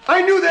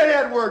 I knew that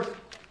ad worked.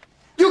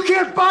 You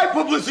can't buy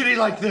publicity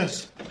like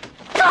this.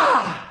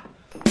 Ah!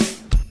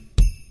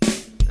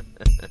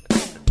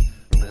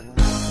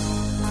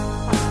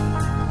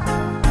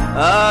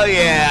 Oh,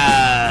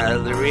 yeah.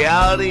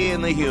 reality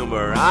and the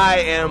humor. I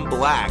am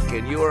Black,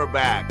 and you are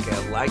back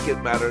at Like It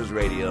Matters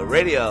Radio.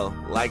 Radio,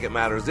 like it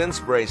matters,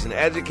 inspiration,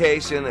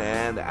 education,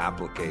 and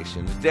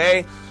application.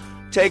 Today,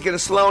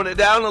 slowing it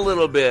down a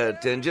little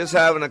bit and just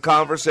having a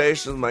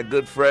conversation with my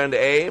good friend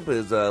Abe.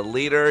 He's a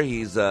leader,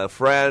 he's a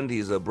friend,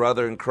 he's a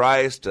brother in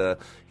Christ,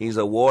 he's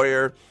a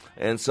warrior.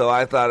 And so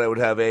I thought I would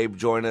have Abe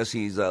join us.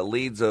 He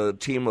leads a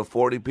team of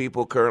 40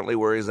 people currently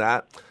where he's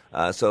at.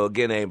 So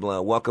again, Abe,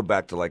 welcome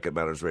back to Like It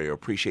Matters Radio.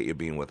 Appreciate you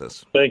being with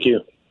us. Thank you.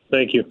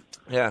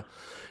 Yeah.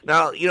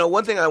 Now,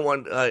 one thing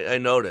I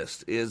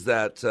noticed is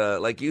that,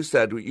 like you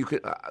said, you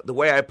could the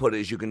way I put it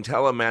is you can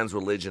tell a man's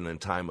religion in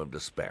time of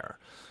despair.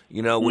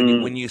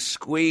 When you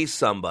squeeze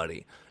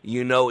somebody,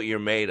 you know what you're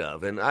made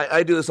of. And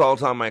I do this all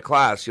the time in my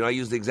class. I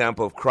use the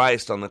example of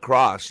Christ on the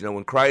cross.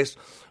 When Christ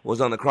was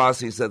on the cross,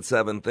 he said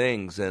 7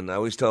 things. And I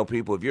always tell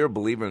people, if you're a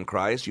believer in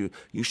Christ, you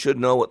should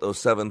know what those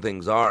 7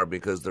 things are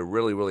because they're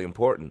really, really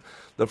important.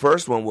 The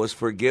first one was,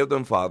 forgive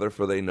them, Father,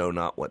 for they know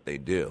not what they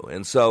do.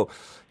 And so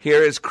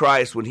here is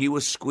Christ when he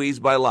was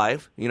squeezed by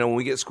life. When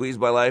we get squeezed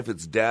by life,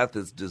 it's death,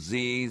 it's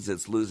disease,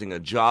 it's losing a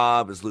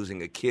job, it's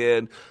losing a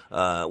kid,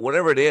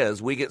 whatever it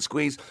is, we get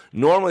squeezed.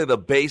 Normally the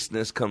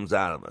baseness comes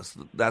out of us.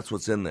 That's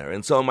what's in there.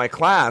 And so in my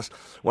class,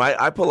 when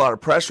I put a lot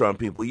of pressure on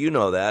people,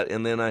 that,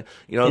 and then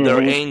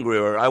they're angry,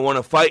 or I want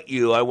to fight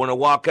you, I want to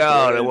walk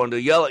out, I want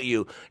to yell at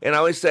you. And I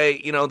always say,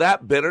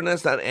 that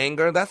bitterness, that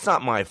anger, that's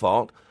not my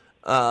fault.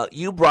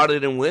 You brought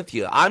it in with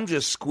you. I'm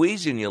just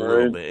squeezing you a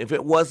little bit. If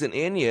it wasn't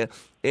in you,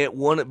 it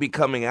wouldn't be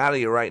coming out of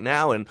you right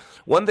now. And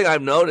one thing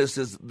I've noticed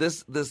is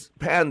this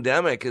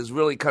pandemic has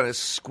really kind of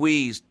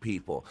squeezed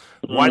people.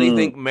 Why do you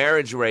think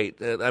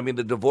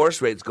the divorce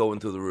rate's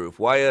going through the roof?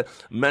 Why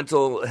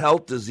mental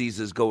health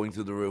diseases going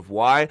through the roof?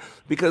 Why?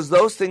 Because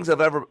those things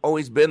have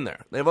always been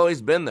there. They've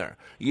always been there.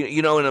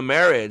 In a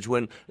marriage,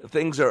 when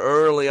things are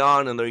early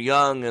on and they're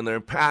young and they're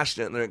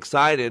passionate and they're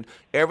excited,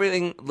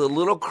 the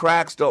little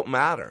cracks don't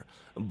matter.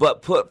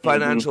 But put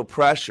financial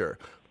pressure,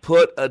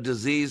 put a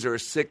disease or a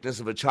sickness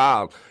of a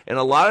child, and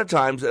a lot of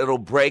times it'll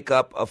break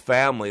up a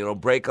family, it'll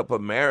break up a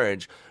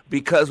marriage,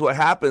 because what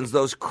happens,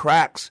 those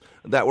cracks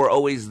that were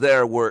always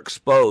there were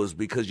exposed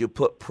because you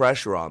put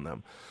pressure on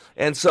them.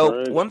 And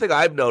so one thing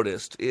I've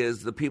noticed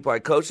is the people I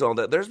coach and all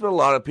that, there's been a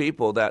lot of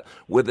people that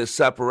with this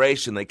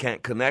separation, they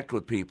can't connect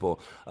with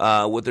people,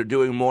 they're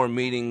doing more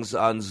meetings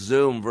on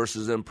Zoom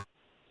versus in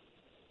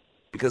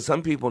because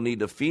some people need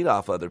to feed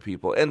off other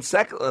people. And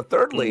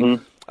thirdly,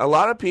 a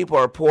lot of people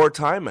are poor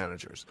time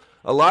managers.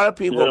 A lot of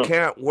people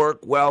can't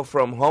work well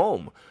from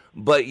home,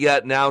 but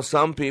yet now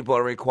some people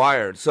are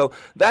required. So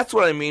that's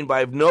what I mean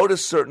by I've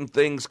noticed certain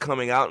things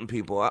coming out in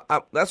people.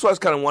 That's what I was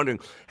kind of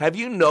wondering. Have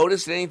you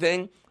noticed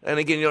anything? And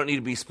again, you don't need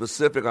to be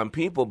specific on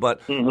people,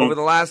 but over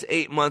the last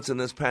 8 months in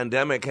this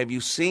pandemic, have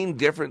you seen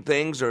different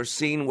things or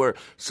seen where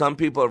some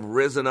people have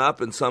risen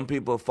up and some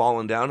people have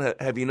fallen down?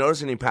 Have you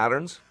noticed any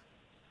patterns?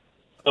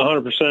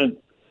 100%.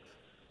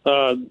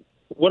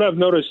 What I've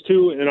noticed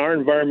too in our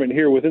environment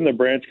here within the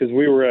branch, because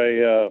we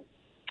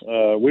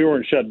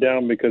weren't shut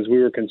down because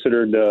we were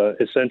considered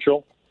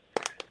essential,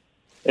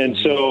 and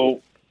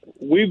so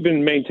we've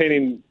been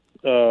maintaining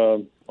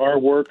our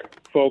work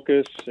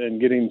focus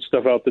and getting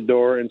stuff out the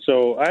door. And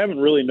so I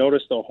haven't really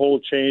noticed a whole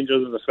change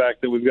other than the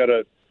fact that we've got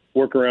to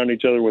work around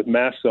each other with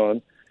masks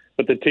on.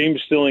 But the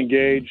team's still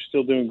engaged,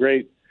 still doing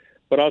great.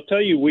 But I'll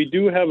tell you, we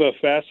do have a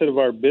facet of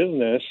our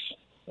business,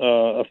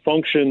 a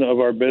function of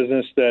our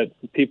business that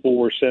people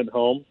were sent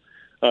home.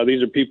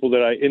 These are people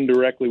that I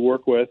indirectly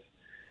work with.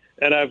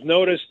 And I've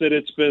noticed that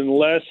it's been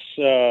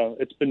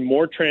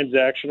more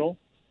transactional,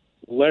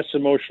 less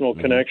emotional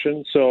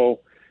connection. So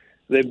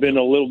they've been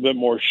a little bit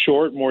more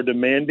short, more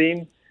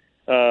demanding,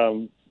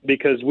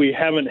 because we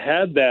haven't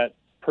had that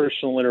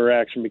personal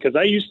interaction. Because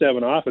I used to have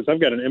an office. I've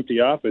got an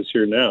empty office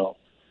here now.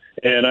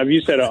 And I've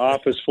used to have an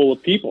office full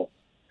of people.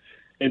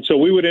 And so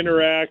we would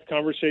interact,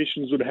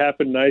 conversations would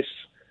happen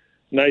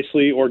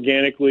nicely,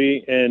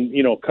 organically, and,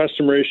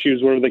 customer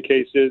issues, whatever the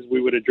case is,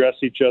 we would address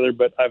each other.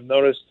 But I've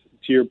noticed,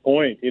 to your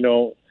point,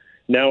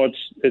 now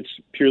it's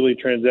purely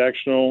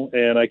transactional,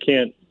 and I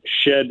can't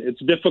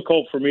it's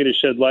difficult for me to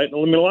shed light. I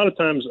mean, a lot of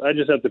times I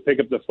just have to pick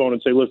up the phone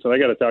and say, listen, I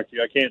got to talk to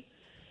you. I can't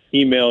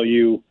email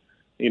you,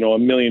 a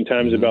million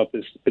times about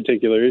this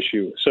particular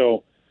issue.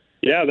 So,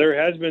 yeah, there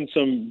has been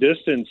some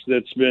distance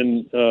that's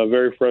been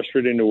very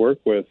frustrating to work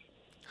with.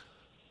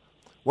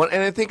 Well,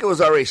 and I think it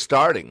was already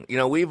starting.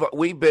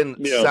 We've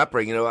been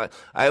separating.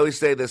 I always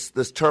say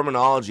this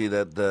terminology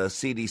that the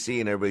CDC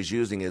and everybody's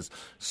using is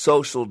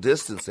social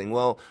distancing.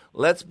 Well,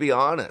 let's be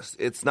honest.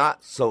 It's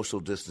not social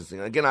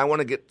distancing. Again, I want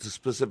to get to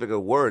specific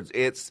words.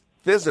 It's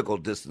physical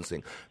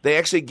distancing. They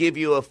actually give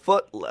you a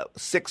foot,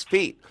 6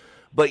 feet.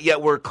 But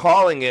yet we're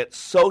calling it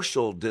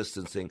social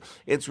distancing.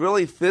 It's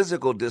really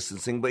physical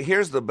distancing. But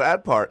here's the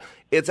bad part.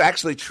 It's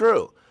actually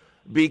true,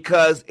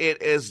 because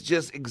it has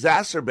just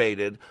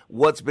exacerbated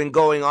what's been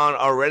going on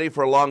already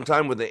for a long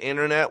time with the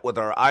internet, with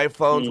our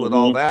iPhones, with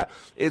all that,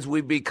 is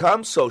we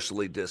become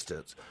socially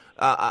distanced.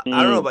 I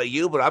don't know about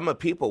you, but I'm a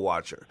people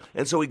watcher.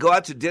 And so we go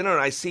out to dinner,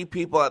 and I see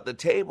people at the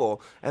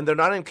table, and they're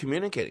not even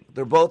communicating.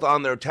 They're both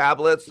on their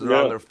tablets, they're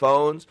on their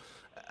phones,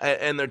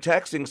 and they're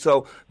texting.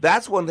 So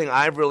that's one thing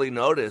I've really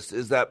noticed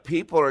is that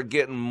people are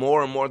getting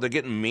more and more, they're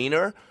getting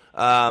meaner.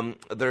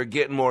 They're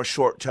getting more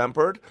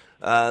short-tempered.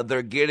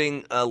 They're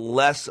getting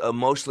less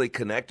emotionally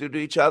connected to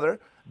each other.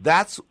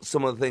 That's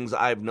some of the things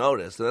I've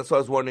noticed. And that's why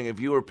I was wondering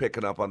if you were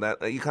picking up on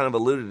that. You kind of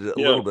alluded to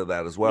a little bit of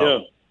that as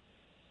well.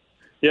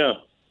 Yeah.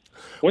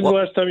 When's the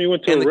last time you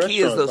went to a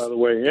restaurant, by the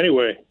way?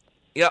 Anyway.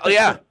 Yeah.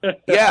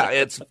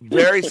 It's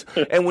very,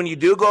 and when you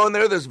do go in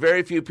there, there's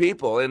very few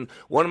people. And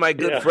one of my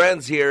good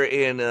friends here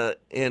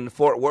in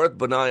Fort Worth,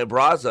 Banana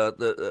Brasa,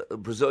 the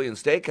Brazilian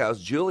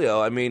steakhouse, Julio.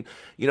 I mean,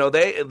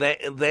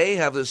 they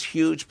have this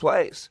huge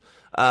place,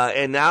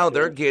 and now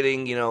they're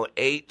getting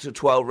 8 to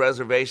 12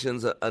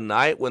 reservations a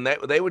night when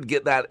they would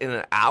get that in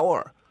an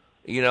hour.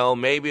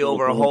 Maybe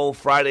over a whole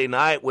Friday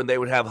night when they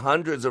would have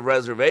hundreds of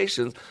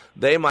reservations,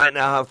 they might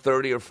now have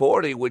 30 or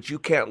 40, which you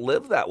can't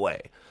live that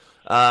way.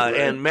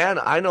 And, man,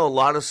 I know a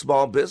lot of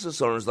small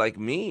business owners like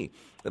me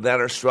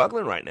that are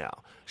struggling right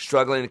now,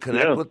 struggling to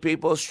connect with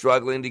people,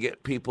 struggling to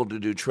get people to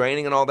do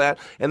training and all that.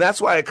 And that's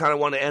why I kind of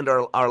want to end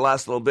our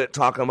last little bit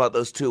talking about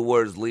those two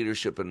words,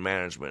 leadership and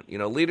management.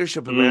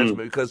 Leadership and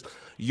management, because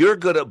you're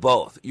good at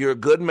both. You're a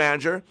good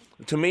manager.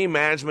 To me,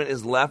 management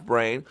is left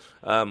brain.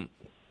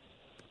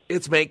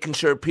 It's making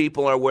sure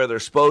people are where they're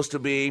supposed to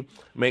be,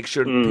 make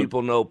sure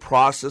people know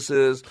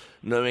processes,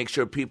 make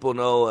sure people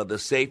know the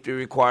safety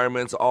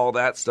requirements, all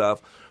that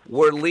stuff.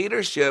 Where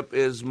leadership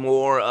is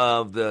more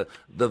of the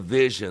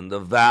vision, the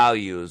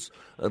values,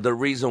 the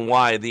reason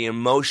why, the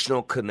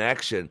emotional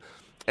connection.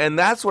 And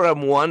that's what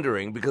I'm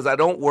wondering, because I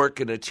don't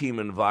work in a team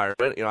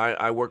environment.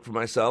 I work for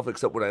myself,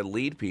 except when I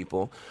lead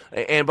people.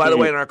 And by the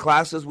way, in our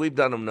classes, we've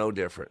done them no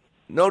different.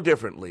 No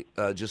differently,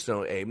 just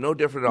no aim. No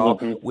different at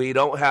all. We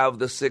don't have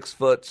the 6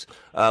 foot.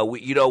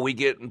 We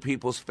get in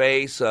people's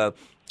face.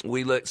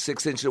 We look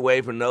 6 inches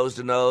away from nose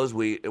to nose.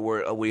 We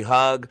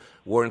hug.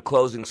 We're in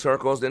closing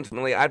circles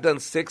intimately. I've done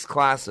 6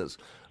 classes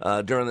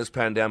during this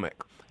pandemic,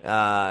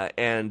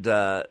 and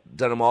done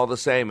them all the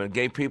same, and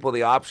gave people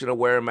the option to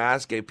wear a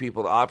mask. Gave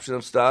people the option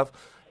of stuff.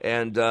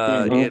 And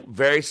it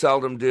very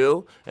seldom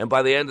do. And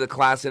by the end of the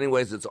class,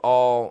 anyways, they're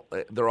all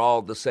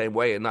the same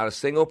way, and not a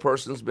single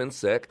person's been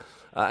sick.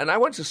 And I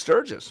went to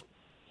Sturgis.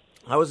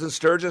 I was in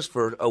Sturgis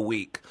for a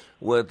week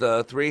with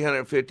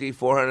 350,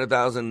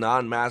 400,000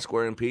 non-mask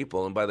wearing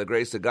people. And by the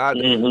grace of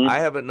God, I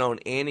haven't known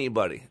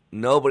anybody.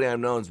 Nobody I've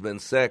known has been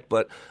sick.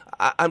 But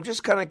I'm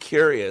just kind of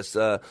curious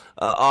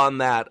on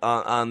that,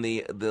 on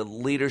the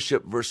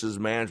leadership versus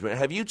management.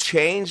 Have you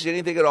changed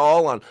anything at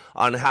all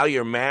on how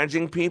you're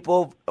managing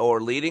people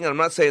or leading? And I'm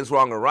not saying it's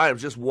wrong or right. I'm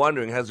just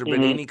wondering, has there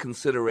been any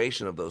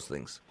consideration of those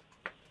things?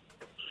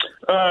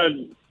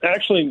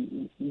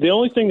 Actually, the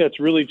only thing that's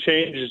really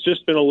changed has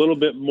just been a little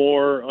bit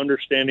more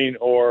understanding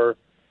or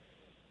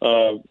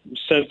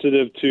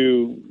sensitive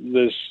to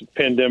this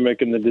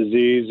pandemic and the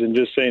disease, and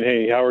just saying,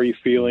 hey, how are you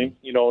feeling?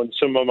 And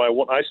some of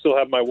I still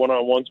have my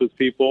one-on-ones with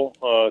people,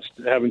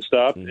 haven't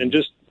stopped, and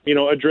just,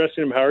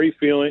 addressing them, how are you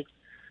feeling?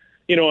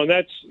 And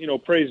that's,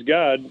 praise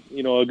God,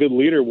 a good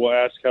leader will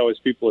ask how his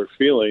people are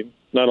feeling,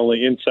 not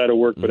only inside of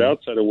work, but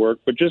outside of work,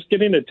 but just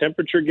getting a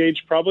temperature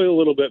gauge probably a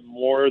little bit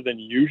more than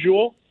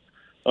usual.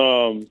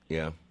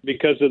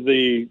 Because of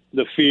the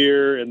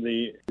fear and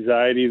the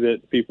anxiety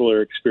that people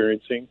are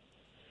experiencing.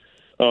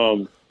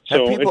 Have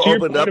people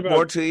opened up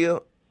more to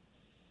you?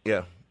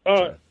 Yeah.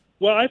 Well,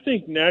 I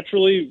think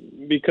naturally,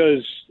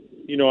 because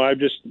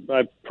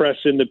I press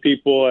into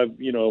people. I've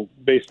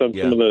based on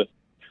some of the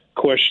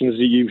questions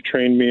that you've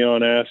trained me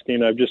on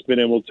asking, I've just been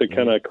able to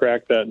kind of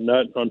crack that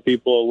nut on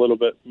people a little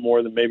bit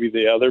more than maybe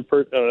the other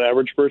an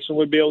average person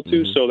would be able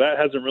to. So that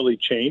hasn't really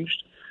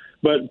changed.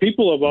 But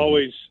people have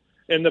always.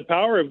 And the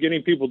power of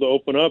getting people to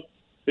open up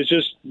is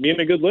just being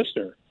a good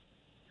listener.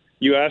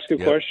 You ask a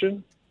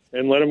question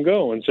and let them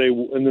go, and say,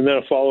 and then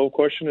a follow-up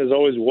question is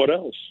always, what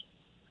else?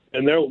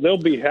 And they'll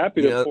be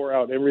happy to pour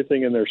out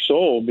everything in their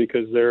soul,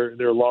 because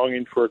they're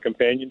longing for a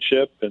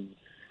companionship and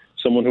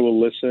someone who will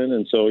listen.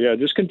 And so,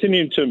 just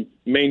continue to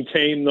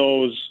maintain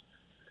those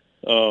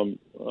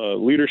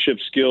leadership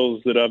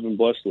skills that I've been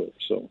blessed with.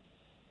 So.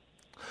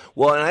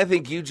 Well, and I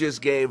think you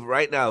just gave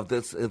right now,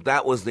 if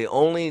that was the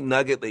only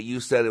nugget that you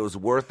said, it was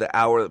worth the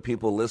hour that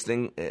people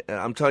listening.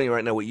 I'm telling you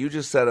right now, what you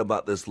just said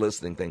about this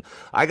listening thing,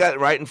 I got it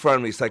right in front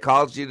of me.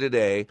 Psychology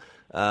Today,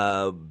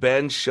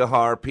 Ben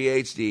Shahar,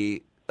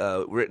 PhD,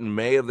 written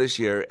May of this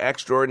year,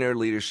 Extraordinary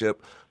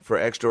Leadership for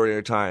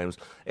Extraordinary Times.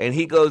 And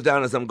he goes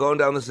down, as I'm going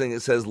down this thing,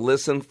 it says,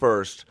 listen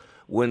first.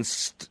 When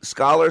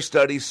scholars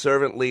study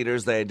servant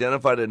leaders, they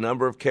identified a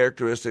number of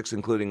characteristics,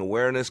 including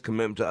awareness,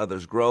 commitment to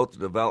others' growth,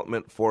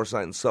 development,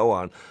 foresight, and so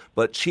on.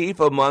 But chief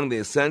among the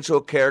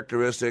essential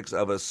characteristics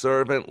of a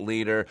servant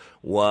leader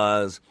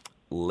was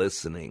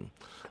listening.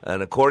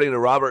 And according to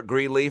Robert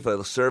Greenleaf,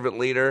 a servant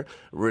leader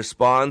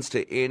responds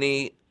to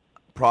any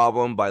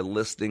problem by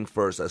listening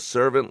first. A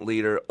servant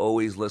leader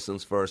always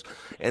listens first.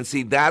 And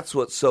see, that's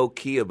what's so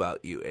key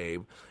about you,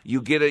 Abe.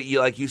 You get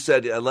like you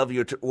said, I love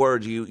your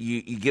words,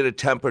 you get a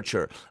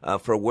temperature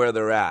for where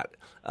they're at.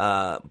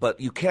 But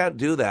you can't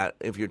do that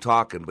if you're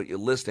talking, but you're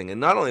listening.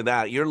 And not only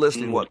that, you're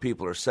listening what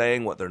people are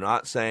saying, what they're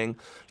not saying.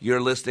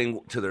 You're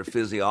listening to their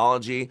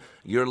physiology.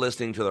 You're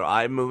listening to their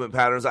eye movement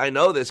patterns. I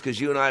know this because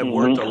you and I have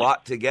worked a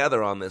lot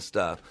together on this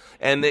stuff.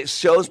 And it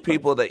shows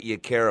people that you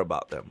care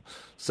about them.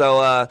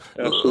 So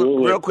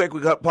real quick,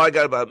 probably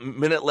got about a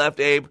minute left,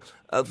 Abe.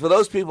 For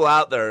those people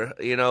out there,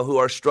 who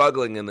are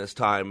struggling in this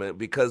time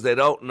because they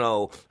don't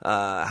know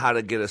how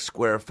to get a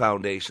square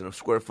foundation, a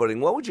square footing,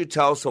 what would you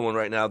tell someone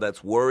right now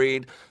that's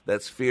worried,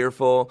 that's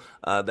fearful,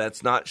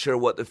 that's not sure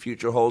what the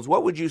future holds?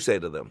 What would you say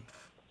to them?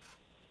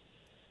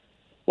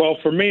 Well,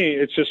 for me,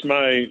 it's just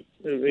my,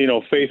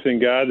 faith in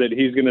God that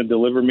He's going to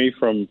deliver me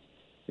from,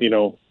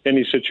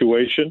 any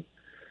situation.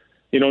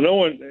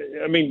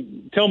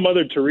 Tell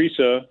Mother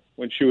Teresa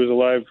when she was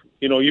alive,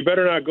 you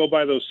better not go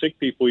by those sick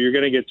people. You're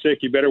going to get sick.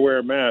 You better wear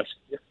a mask.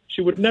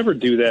 She would never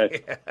do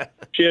that.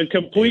 She had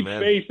complete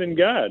faith in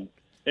God.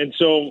 And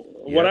so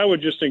what I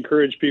would just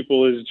encourage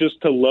people is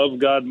just to love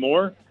God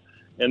more.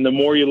 And the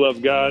more you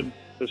love God,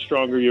 the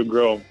stronger you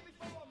grow.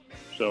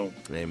 So,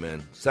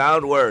 amen.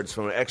 Sound words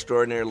from an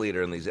extraordinary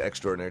leader in these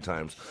extraordinary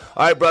times.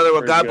 All right, brother.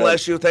 Well, God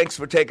bless you. Thanks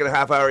for taking a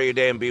half hour of your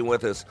day and being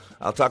with us.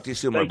 I'll talk to you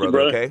soon, my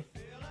brother. Okay?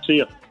 See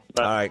ya.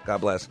 Bye. All right,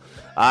 God bless.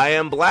 I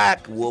Am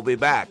Black. We'll be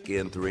back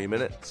in 3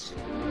 minutes.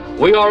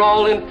 We are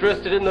all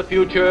interested in the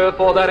future,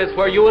 for that is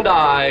where you and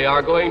I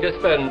are going to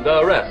spend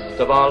the rest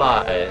of our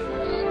lives.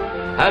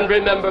 And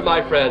remember,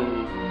 my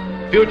friend,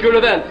 future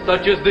events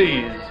such as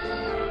these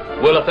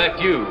will affect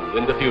you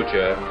in the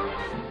future.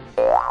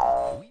 We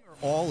are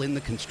all in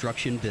the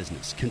construction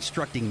business,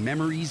 constructing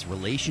memories,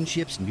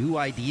 relationships, new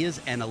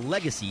ideas, and a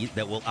legacy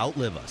that will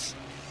outlive us.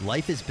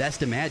 Life is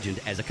best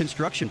imagined as a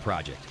construction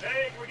project.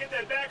 Hey, can we get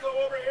that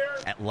backhoe over here?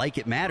 At Like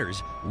It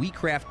Matters, we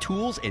craft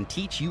tools and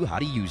teach you how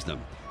to use them.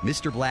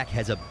 Mr. Black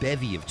has a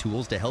bevy of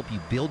tools to help you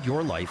build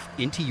your life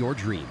into your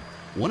dream.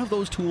 One of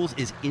those tools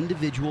is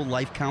individual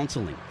life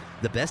counseling.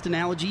 The best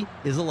analogy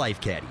is a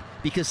life caddy,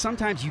 because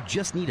sometimes you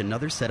just need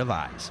another set of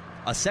eyes.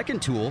 A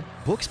second tool,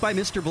 Books by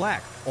Mr.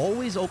 Black,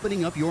 always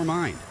opening up your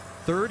mind.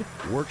 Third,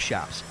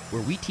 workshops,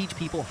 where we teach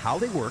people how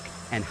they work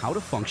and how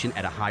to function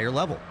at a higher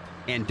level.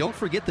 And don't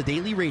forget the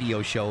daily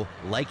radio show,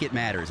 Like It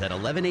Matters, at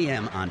 11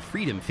 a.m. on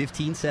Freedom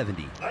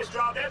 1570. Nice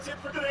job. That's it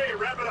for today.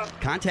 Wrap it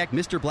up. Contact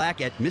Mr.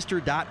 Black at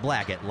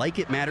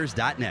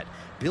mr.black@likeitmatters.net.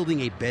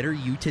 Building a better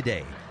you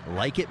today.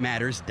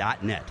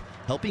 Likeitmatters.net.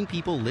 Helping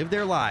people live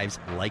their lives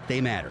like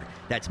they matter.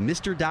 That's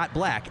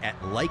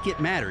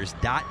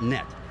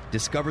mr.black@likeitmatters.net.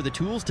 Discover the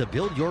tools to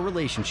build your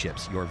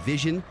relationships, your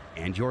vision,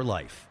 and your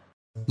life.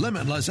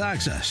 Limitless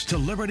access to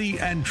liberty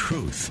and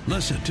truth.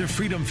 Listen to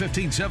Freedom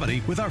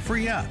 1570 with our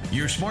free app,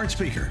 your smart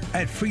speaker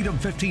at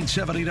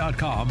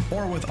freedom1570.com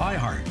or with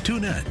iHeart,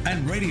 TuneIn,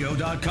 and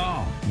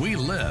radio.com. We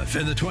live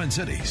in the Twin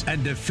Cities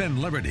and defend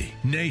liberty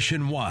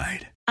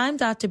nationwide. I'm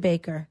Dr.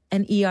 Baker,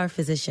 an ER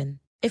physician.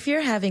 If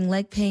you're having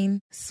leg pain,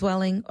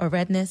 swelling, or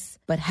redness,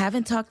 but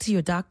haven't talked to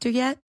your doctor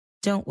yet,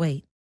 don't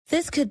wait.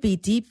 This could be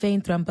deep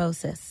vein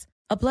thrombosis,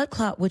 a blood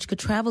clot which could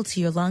travel to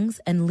your lungs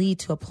and lead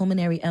to a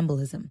pulmonary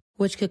embolism,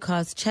 which could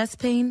cause chest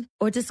pain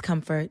or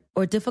discomfort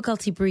or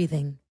difficulty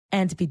breathing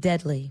and be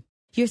deadly.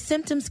 Your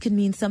symptoms could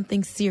mean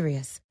something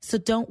serious, so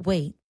don't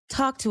wait.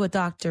 Talk to a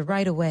doctor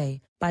right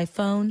away, by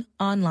phone,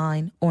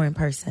 online, or in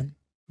person.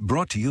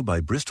 Brought to you by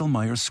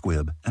Bristol-Myers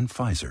Squibb and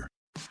Pfizer.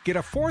 Get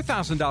a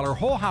 $4,000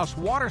 whole house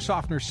water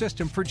softener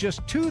system for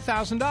just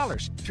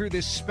 $2,000 through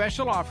this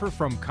special offer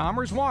from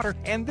Commerce Water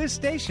and this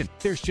station.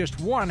 There's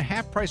just one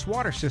half-price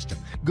water system.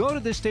 Go to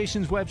this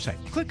station's website,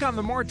 click on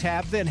the More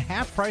tab, then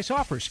half-price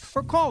offers,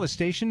 or call the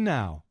station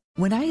now.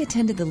 When I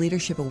attended the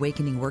Leadership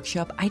Awakening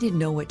workshop, I didn't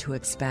know what to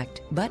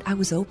expect, but I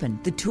was open.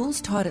 The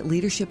tools taught at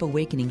Leadership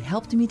Awakening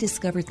helped me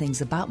discover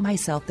things about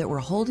myself that were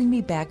holding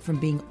me back from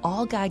being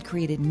all God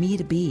created me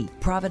to be.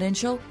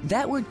 Providential?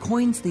 That word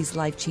coins these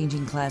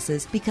life-changing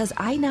classes because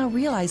I now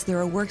realize there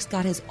are works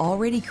God has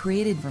already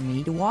created for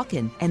me to walk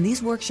in, and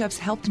these workshops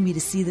helped me to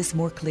see this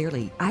more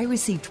clearly. I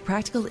received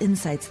practical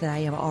insights that I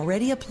am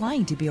already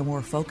applying to be a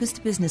more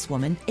focused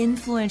businesswoman,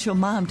 influential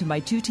mom to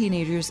my 2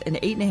 teenagers, an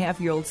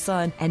 8.5-year-old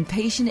son, and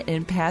patient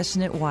and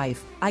passionate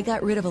wife. I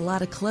got rid of a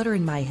lot of clutter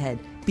in my head.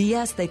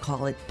 BS, they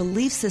call it,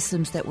 belief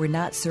systems that were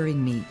not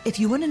serving me.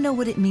 If you want to know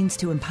what it means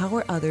to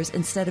empower others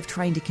instead of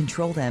trying to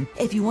control them,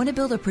 if you want to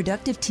build a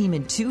productive team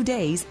in 2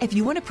 days, if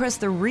you want to press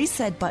the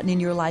reset button in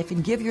your life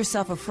and give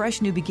yourself a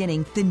fresh new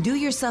beginning, then do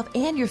yourself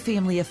and your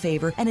family a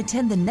favor and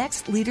attend the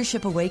next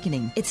Leadership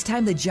Awakening. It's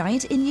time the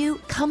giant in you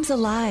comes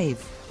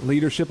alive.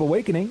 Leadership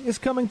Awakening is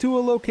coming to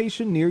a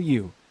location near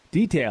you.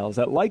 Details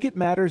at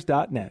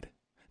likeitmatters.net.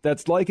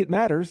 That's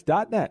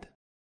likeitmatters.net.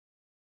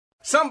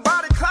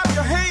 Somebody clap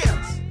your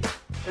hands.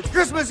 It's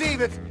Christmas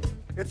Eve.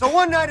 It's the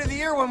one night of the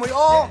year when we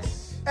all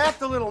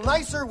act a little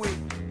nicer. We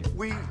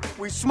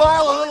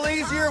smile a little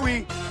easier.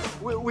 We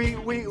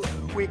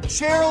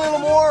share a little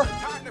more.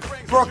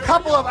 for a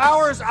couple of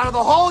hours out of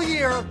the whole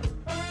year,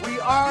 we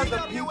are the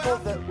people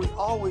that we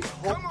always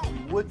hoped we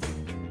would be.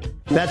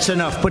 That's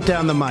enough. Put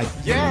down the mic.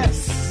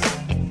 Yes.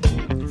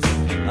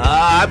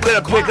 I'm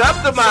going to pick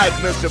up the mic,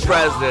 Mr.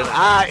 President.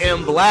 I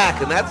Am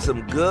Black, and that's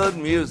some good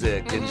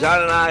music. And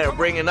John and I are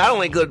bringing not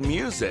only good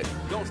music,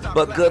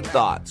 but good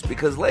thoughts.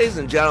 Because, ladies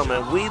and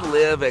gentlemen, we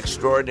live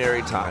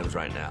extraordinary times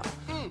right now.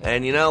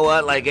 And you know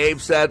what? Like Abe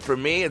said, for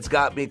me, it's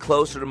got me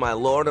closer to my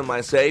Lord and my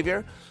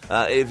Savior.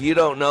 If you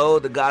don't know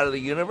the God of the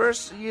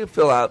universe, you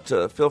feel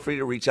free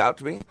to reach out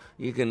to me.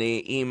 You can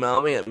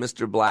email me at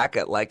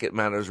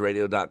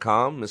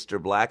mrblack@likeitmattersradio.com,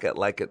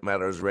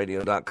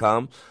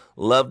 mrblack@likeitmattersradio.com.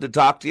 Love to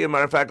talk to you.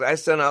 Matter of fact, I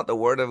send out the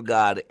Word of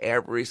God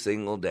every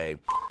single day,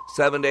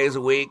 7 days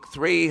a week,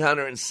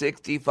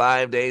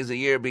 365 days a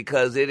year,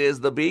 because it is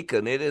the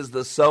beacon. It is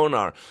the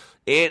sonar.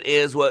 It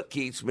is what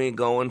keeps me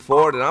going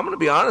forward. And I'm going to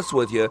be honest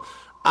with you.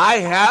 I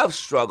have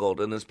struggled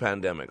in this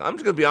pandemic. I'm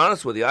just going to be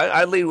honest with you.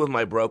 I lead with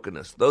my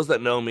brokenness. Those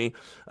that know me,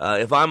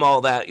 if I'm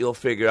all that, you'll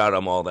figure out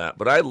I'm all that.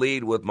 But I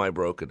lead with my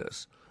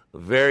brokenness.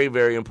 Very,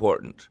 very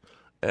important.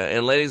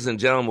 And ladies and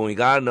gentlemen, we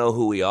got to know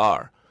who we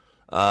are.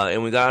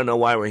 And we got to know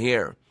why we're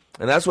here.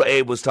 And that's what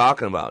Abe was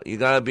talking about. You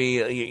got to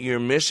be your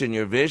mission,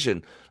 your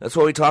vision. That's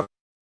what we talk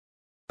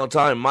all the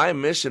time. My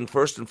mission,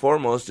 first and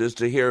foremost, is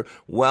to hear,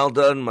 "Well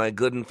done, my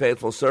good and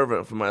faithful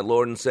servant," from my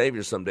Lord and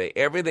Savior someday.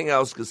 Everything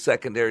else is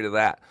secondary to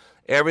that.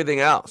 Everything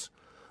else.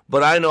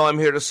 But I know I'm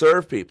here to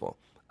serve people.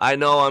 I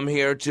know I'm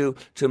here to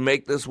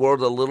make this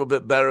world a little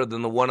bit better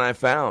than the one I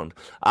found.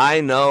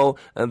 I know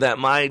that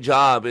my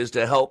job is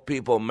to help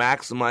people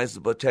maximize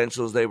the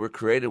potentials they were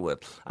created with.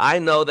 I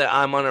know that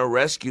I'm on a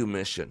rescue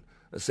mission,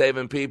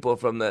 saving people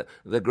from the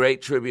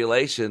great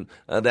tribulation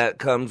that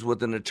comes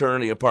with an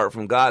eternity apart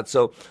from God.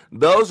 So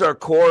those are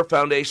core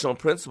foundational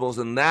principles,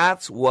 and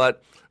that's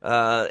what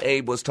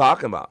Abe was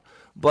talking about.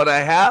 But I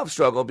have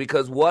struggled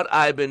because what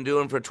I've been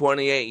doing for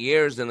 28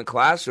 years in the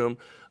classroom,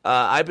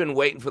 I've been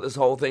waiting for this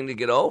whole thing to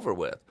get over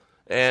with.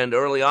 And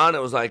early on,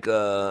 it was like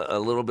a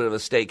little bit of a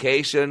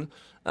staycation.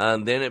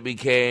 Then it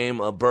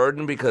became a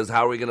burden because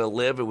how are we going to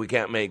live if we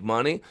can't make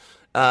money?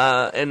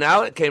 And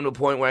now it came to a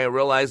point where I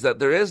realized that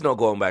there is no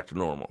going back to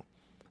normal.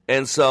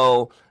 And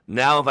so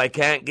now if I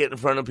can't get in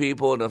front of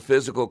people in a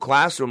physical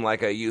classroom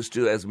like I used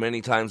to as many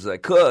times as I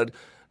could,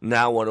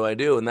 now what do I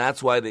do? And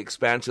that's why the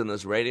expansion of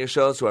this radio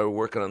show, so we're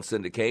working on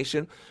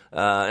syndication.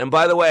 And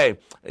by the way,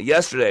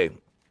 yesterday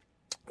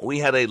we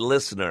had a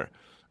listener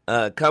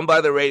come by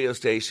the radio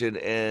station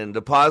and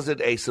deposit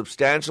a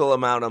substantial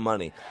amount of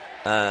money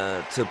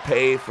to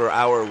pay for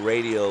our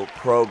radio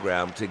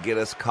program to get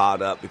us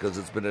caught up because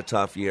it's been a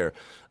tough year.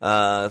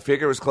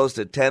 Figure was close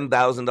to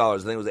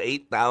 $10,000. I think it was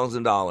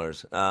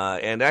 $8,000.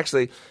 And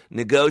actually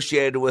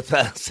negotiated with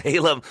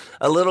Salem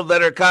a little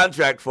better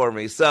contract for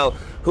me. So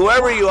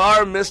whoever you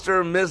are,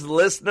 Mr. and Ms.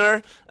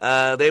 Listener,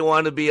 they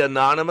want to be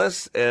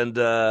anonymous, and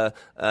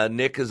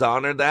Nick has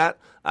honored that.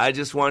 I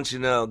just want you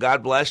to know,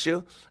 God bless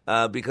you,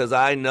 because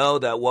I know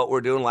that what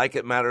we're doing, Like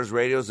It Matters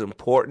Radio, is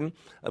important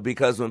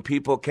because when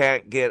people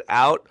can't get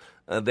out,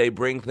 they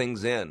bring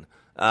things in.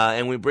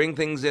 And we bring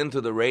things in through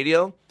the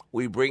radio.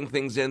 We bring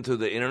things in through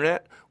the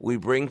internet. We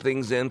bring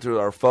things in through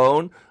our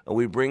phone.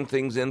 We bring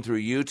things in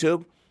through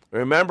YouTube.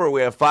 Remember,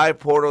 we have 5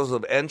 portals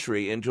of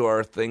entry into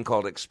our thing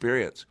called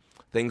experience.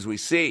 Things we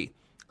see,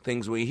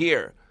 things we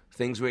hear,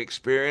 things we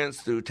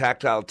experience through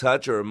tactile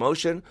touch or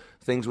emotion,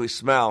 things we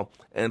smell,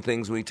 and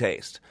things we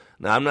taste.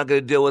 Now, I'm not going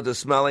to deal with the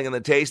smelling and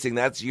the tasting.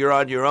 You're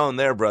on your own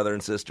there, brother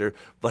and sister.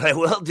 But I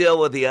will deal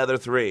with the other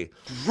 3.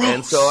 Gross.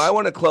 And so I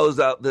want to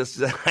close out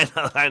this.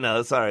 I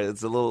know. Sorry,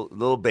 it's a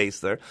little base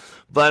there.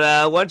 But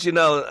I want you to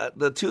know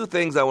the 2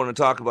 things I want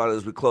to talk about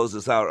as we close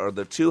this out are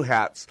the 2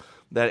 hats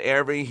that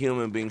every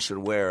human being should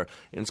wear.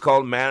 And it's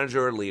called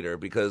manager or leader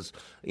because,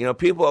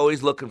 people are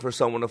always looking for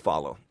someone to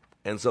follow.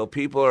 And so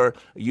people are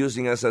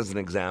using us as an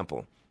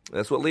example.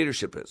 That's what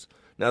leadership is.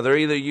 Now, they're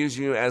either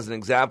using you as an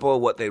example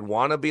of what they'd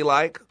want to be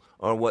like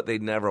or what they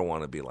never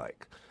want to be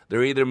like.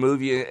 They're either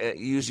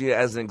using you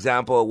as an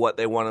example of what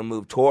they want to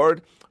move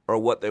toward or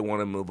what they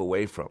want to move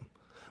away from.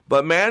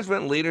 But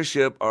management and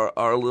leadership are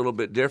a little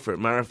bit different.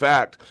 Matter of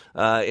fact,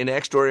 in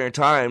extraordinary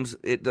times,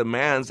 it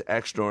demands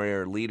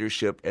extraordinary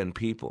leadership and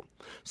people.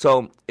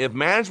 So if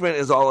management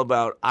is all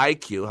about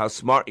IQ, how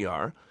smart you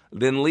are,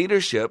 then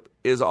leadership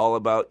is all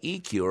about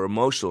EQ, or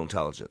emotional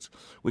intelligence.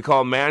 We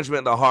call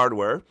management the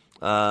hardware.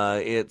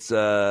 It's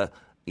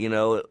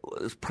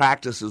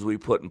practices we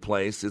put in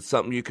place. It's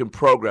something you can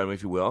program,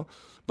 if you will.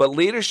 But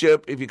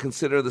leadership, if you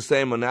consider the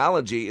same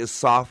analogy, is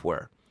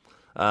software.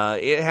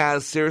 It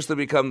has seriously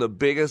become the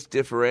biggest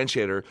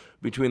differentiator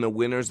between the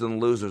winners and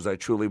the losers, I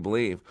truly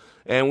believe.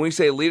 And when we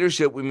say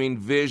leadership, we mean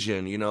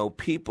vision,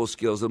 people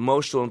skills,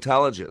 emotional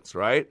intelligence,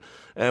 right?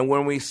 And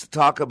when we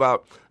talk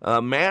about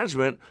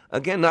management,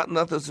 again,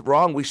 nothing's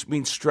wrong. We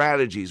mean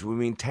strategies, we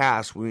mean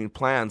tasks, we mean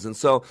plans. And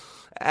so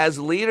as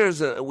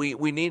leaders,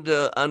 we need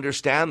to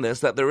understand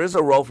this, that there is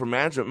a role for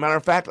management. Matter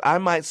of fact, I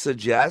might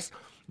suggest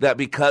that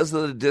because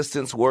of the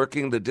distance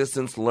working, the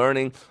distance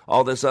learning,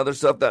 all this other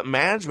stuff, that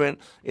management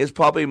is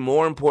probably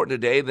more important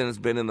today than it's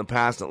been in the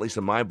past, at least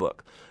in my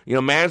book. You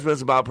know, management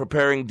is about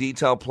preparing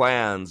detailed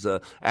plans,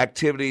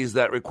 activities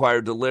that require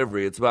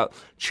delivery. It's about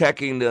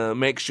checking to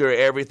make sure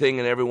everything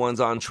and everyone's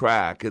on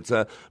track. It's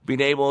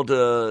being able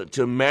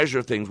to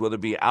measure things, whether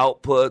it be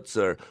outputs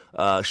or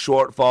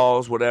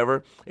shortfalls,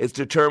 whatever. It's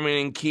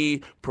determining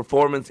key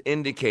performance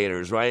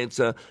indicators, right?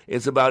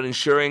 It's about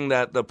ensuring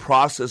that the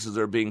processes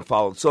are being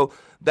followed. So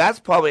that's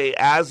probably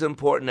as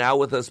important now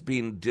with us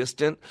being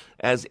distant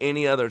as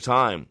any other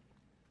time.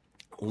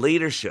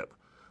 Leadership.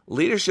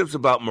 Leadership's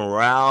about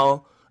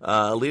morale.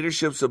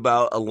 Leadership's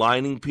about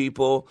aligning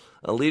people.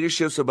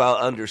 Leadership's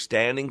about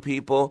understanding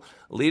people.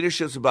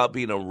 Leadership's about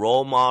being a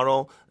role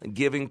model and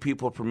giving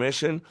people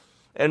permission.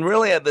 And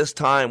really at this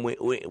time,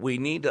 we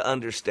need to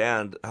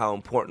understand how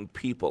important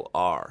people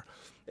are.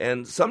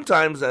 And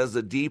sometimes as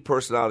a D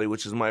personality,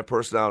 which is my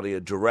personality,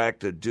 a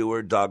direct, a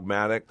doer,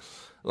 dogmatic,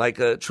 like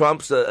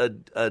Trump's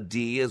a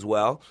D as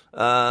well,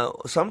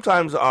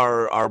 sometimes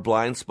our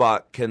blind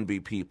spot can be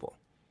people.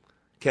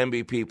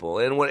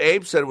 And what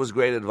Abe said was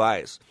great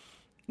advice.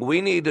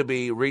 We need to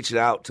be reaching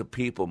out to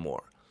people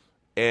more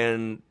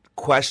and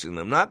questioning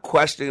them. Not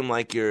questioning them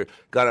like you're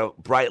got a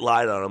bright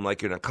light on them,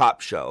 like you're in a cop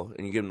show,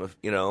 and you give them,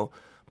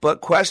 but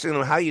questioning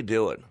them, how you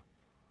doing?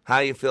 How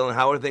you feeling?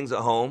 How are things at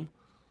home?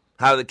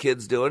 How are the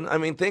kids doing? I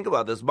mean, think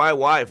about this. My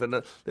wife, and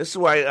this is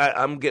why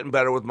I'm getting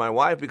better with my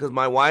wife, because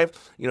my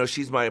wife,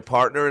 she's my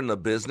partner in the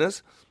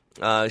business.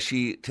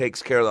 She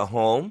takes care of the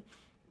home.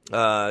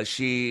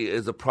 She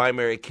is a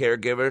primary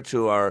caregiver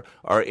to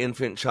our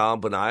infant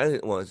child,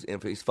 Benai. Well, he's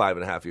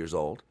 5.5 years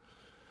old.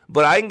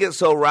 But I can get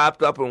so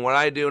wrapped up in what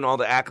I do and all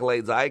the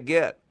accolades I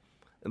get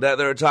that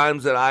there are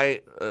times that I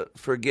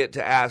forget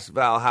to ask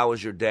Val, how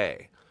was your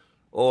day?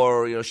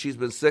 Or, she's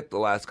been sick the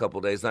last couple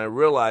of days, and I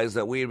realized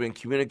that we had been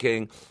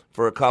communicating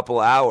for a couple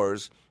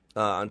hours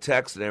on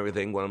text and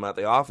everything when I'm at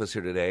the office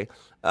here today,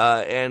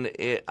 and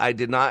I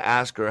did not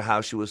ask her how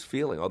she was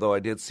feeling, although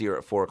I did see her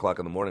at 4 o'clock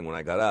in the morning when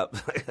I got up.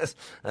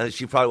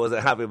 She probably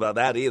wasn't happy about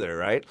that either,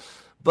 right?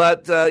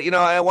 But,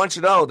 I want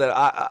you to know that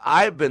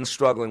I've been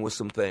struggling with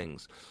some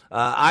things.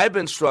 I've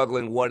been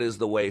struggling, what is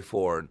the way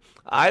forward?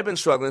 I've been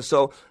struggling,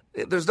 so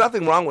there's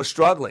nothing wrong with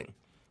struggling.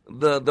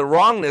 The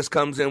wrongness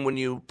comes in when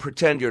you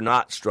pretend you're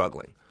not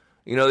struggling.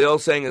 The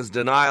old saying is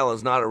denial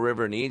is not a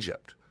river in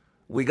Egypt.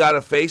 We got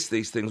to face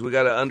these things. We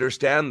got to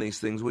understand these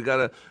things. We got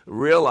to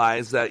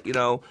realize that,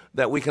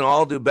 that we can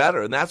all do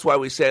better. And that's why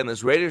we say on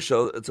this radio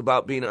show, it's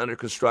about being under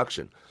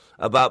construction,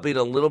 about being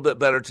a little bit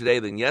better today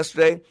than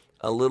yesterday,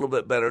 a little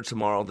bit better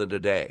tomorrow than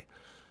today.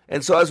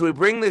 And so as we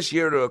bring this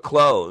year to a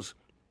close,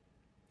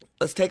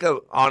 let's take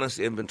an honest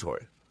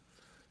inventory.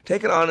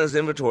 Take an honest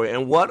inventory.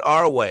 And what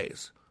are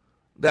ways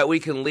that we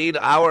can lead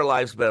our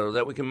lives better,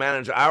 that we can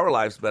manage our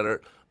lives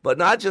better, but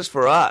not just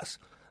for us,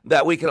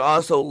 that we can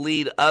also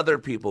lead other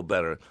people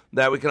better,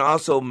 that we can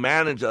also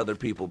manage other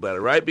people better,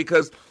 right?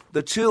 Because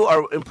the two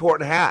are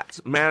important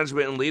hats,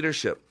 management and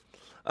leadership.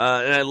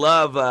 And I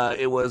love,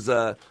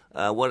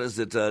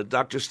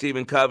 Dr.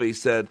 Stephen Covey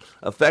said,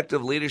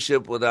 effective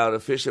management without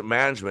effective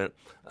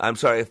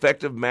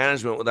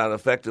management without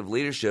effective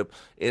leadership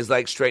is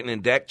like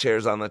straightening deck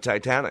chairs on the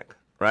Titanic,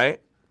 right?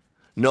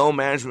 No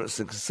management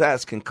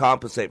success can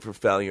compensate for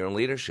failure in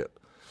leadership.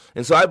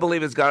 And so I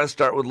believe it's got to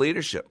start with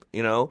leadership,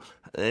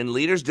 and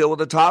leaders deal with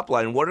the top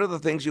line. What are the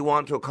things you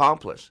want to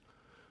accomplish?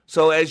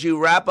 So as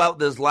you wrap up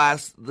this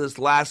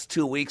last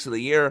 2 weeks of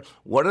the year,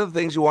 what are the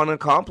things you want to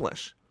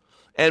accomplish?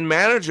 And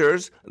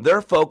managers,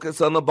 they're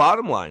focused on the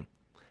bottom line.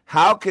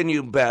 How can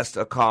you best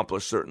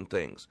accomplish certain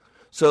things?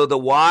 So the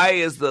why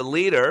is the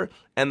leader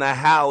and the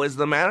how is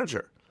the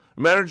manager.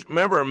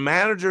 Remember,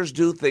 managers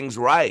do things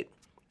right.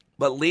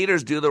 But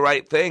leaders do the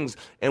right things,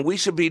 and we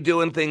should be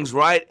doing things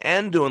right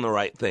and doing the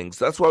right things.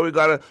 That's why we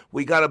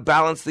gotta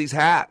balance these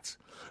hats.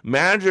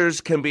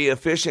 Managers can be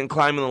efficient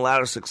climbing the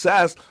ladder of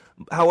success.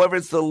 However,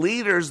 it's the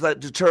leaders that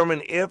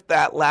determine if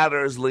that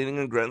ladder is leaning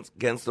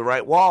against the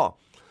right wall.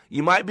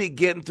 You might be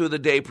getting through the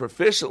day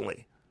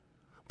proficiently,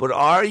 but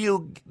are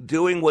you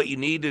doing what you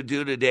need to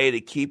do today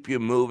to keep you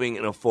moving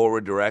in a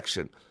forward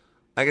direction?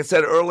 Like I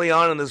said, early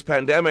on in this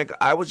pandemic,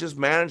 I was just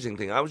managing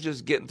things. I was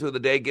just getting through the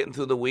day, getting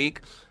through the week,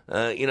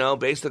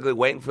 basically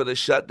waiting for the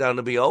shutdown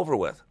to be over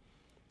with.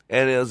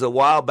 And it was a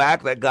while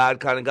back that God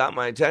kind of got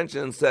my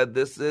attention and said,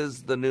 this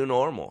is the new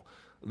normal.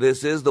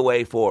 This is the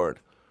way forward.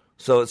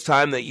 So it's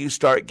time that you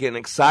start getting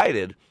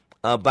excited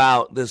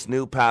about this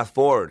new path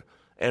forward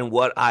and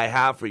what I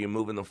have for you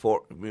moving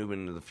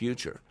into the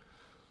future.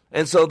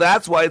 And so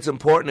that's why it's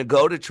important to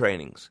go to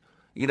trainings.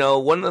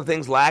 One of the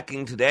things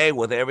lacking today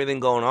with everything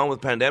going on with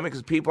pandemic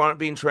is people aren't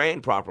being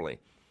trained properly.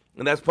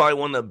 And that's probably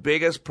one of the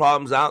biggest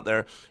problems out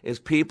there is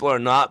people are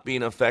not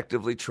being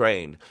effectively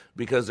trained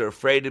because they're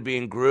afraid to be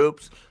in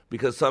groups,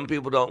 because some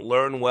people don't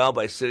learn well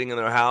by sitting in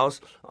their house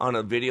on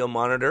a video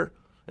monitor.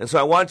 And so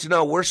I want you to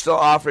know we're still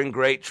offering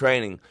great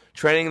training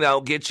that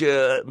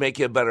will make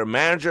you a better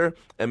manager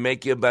and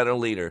make you a better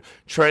leader.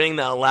 Training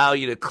that will allow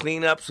you to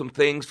clean up some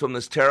things from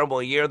this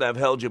terrible year that have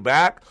held you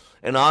back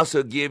and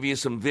also give you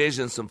some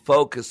vision, some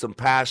focus, some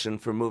passion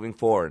for moving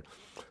forward.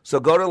 So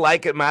go to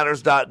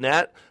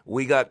likeitmatters.net.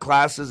 We got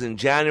classes in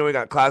January,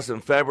 got classes in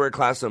February,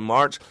 classes in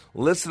March.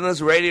 Listen to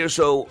this radio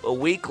show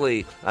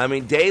daily,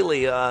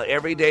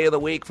 every day of the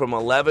week from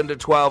 11 to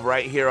 12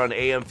 right here on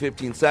AM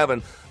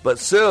 1570. But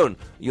soon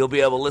you'll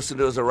be able to listen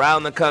to us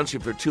around the country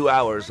for 2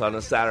 hours on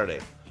a Saturday.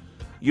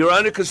 You're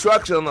under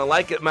construction on the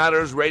Like It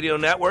Matters radio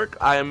network.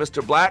 I am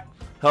Mr. Black,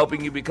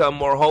 helping you become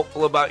more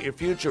hopeful about your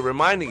future,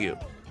 reminding you,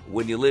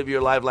 when you live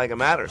your life like it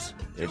matters,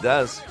 it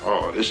does.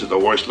 Oh, this is the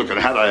worst looking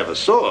hat I ever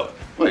saw.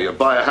 Well, you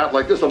buy a hat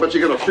like this, I'll bet you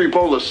get a free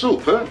bowl of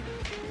soup, huh?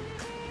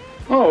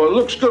 Oh, it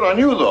looks good on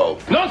you, though.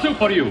 No soup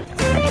for you.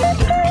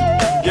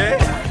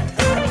 Yeah.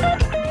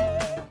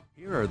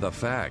 Here are the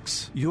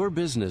facts. Your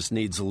business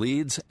needs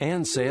leads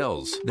and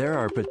sales. There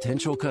are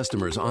potential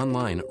customers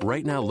online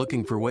right now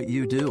looking for what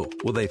you do.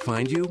 Will they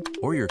find you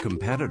or your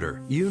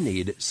competitor? You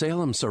need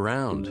Salem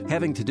Surround.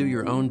 Having to do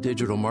your own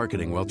digital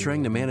marketing while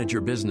trying to manage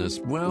your business,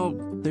 well,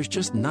 there's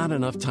just not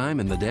enough time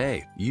in the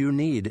day. You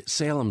need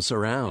Salem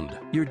Surround.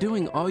 You're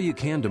doing all you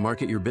can to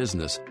market your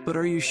business, but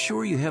are you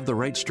sure you have the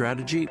right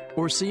strategy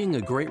or seeing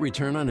a great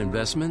return on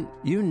investment?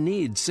 You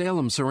need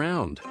Salem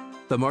Surround.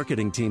 The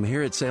marketing team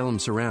here at Salem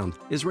Surround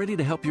is ready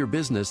to help your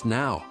business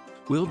now.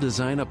 We'll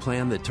design a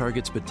plan that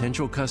targets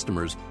potential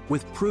customers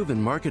with proven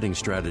marketing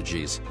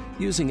strategies,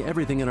 using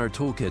everything in our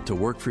toolkit to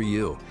work for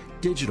you.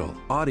 Digital,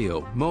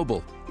 audio,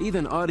 mobile,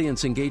 even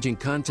audience-engaging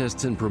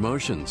contests and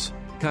promotions.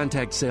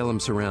 Contact Salem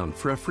Surround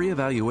for a free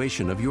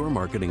evaluation of your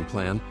marketing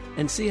plan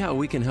and see how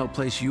we can help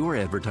place your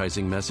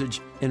advertising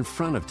message in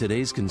front of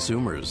today's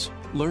consumers.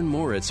 Learn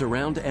more at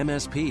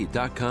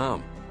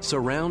surroundmsp.com.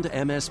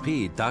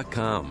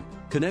 Surroundmsp.com.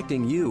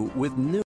 Connecting you with new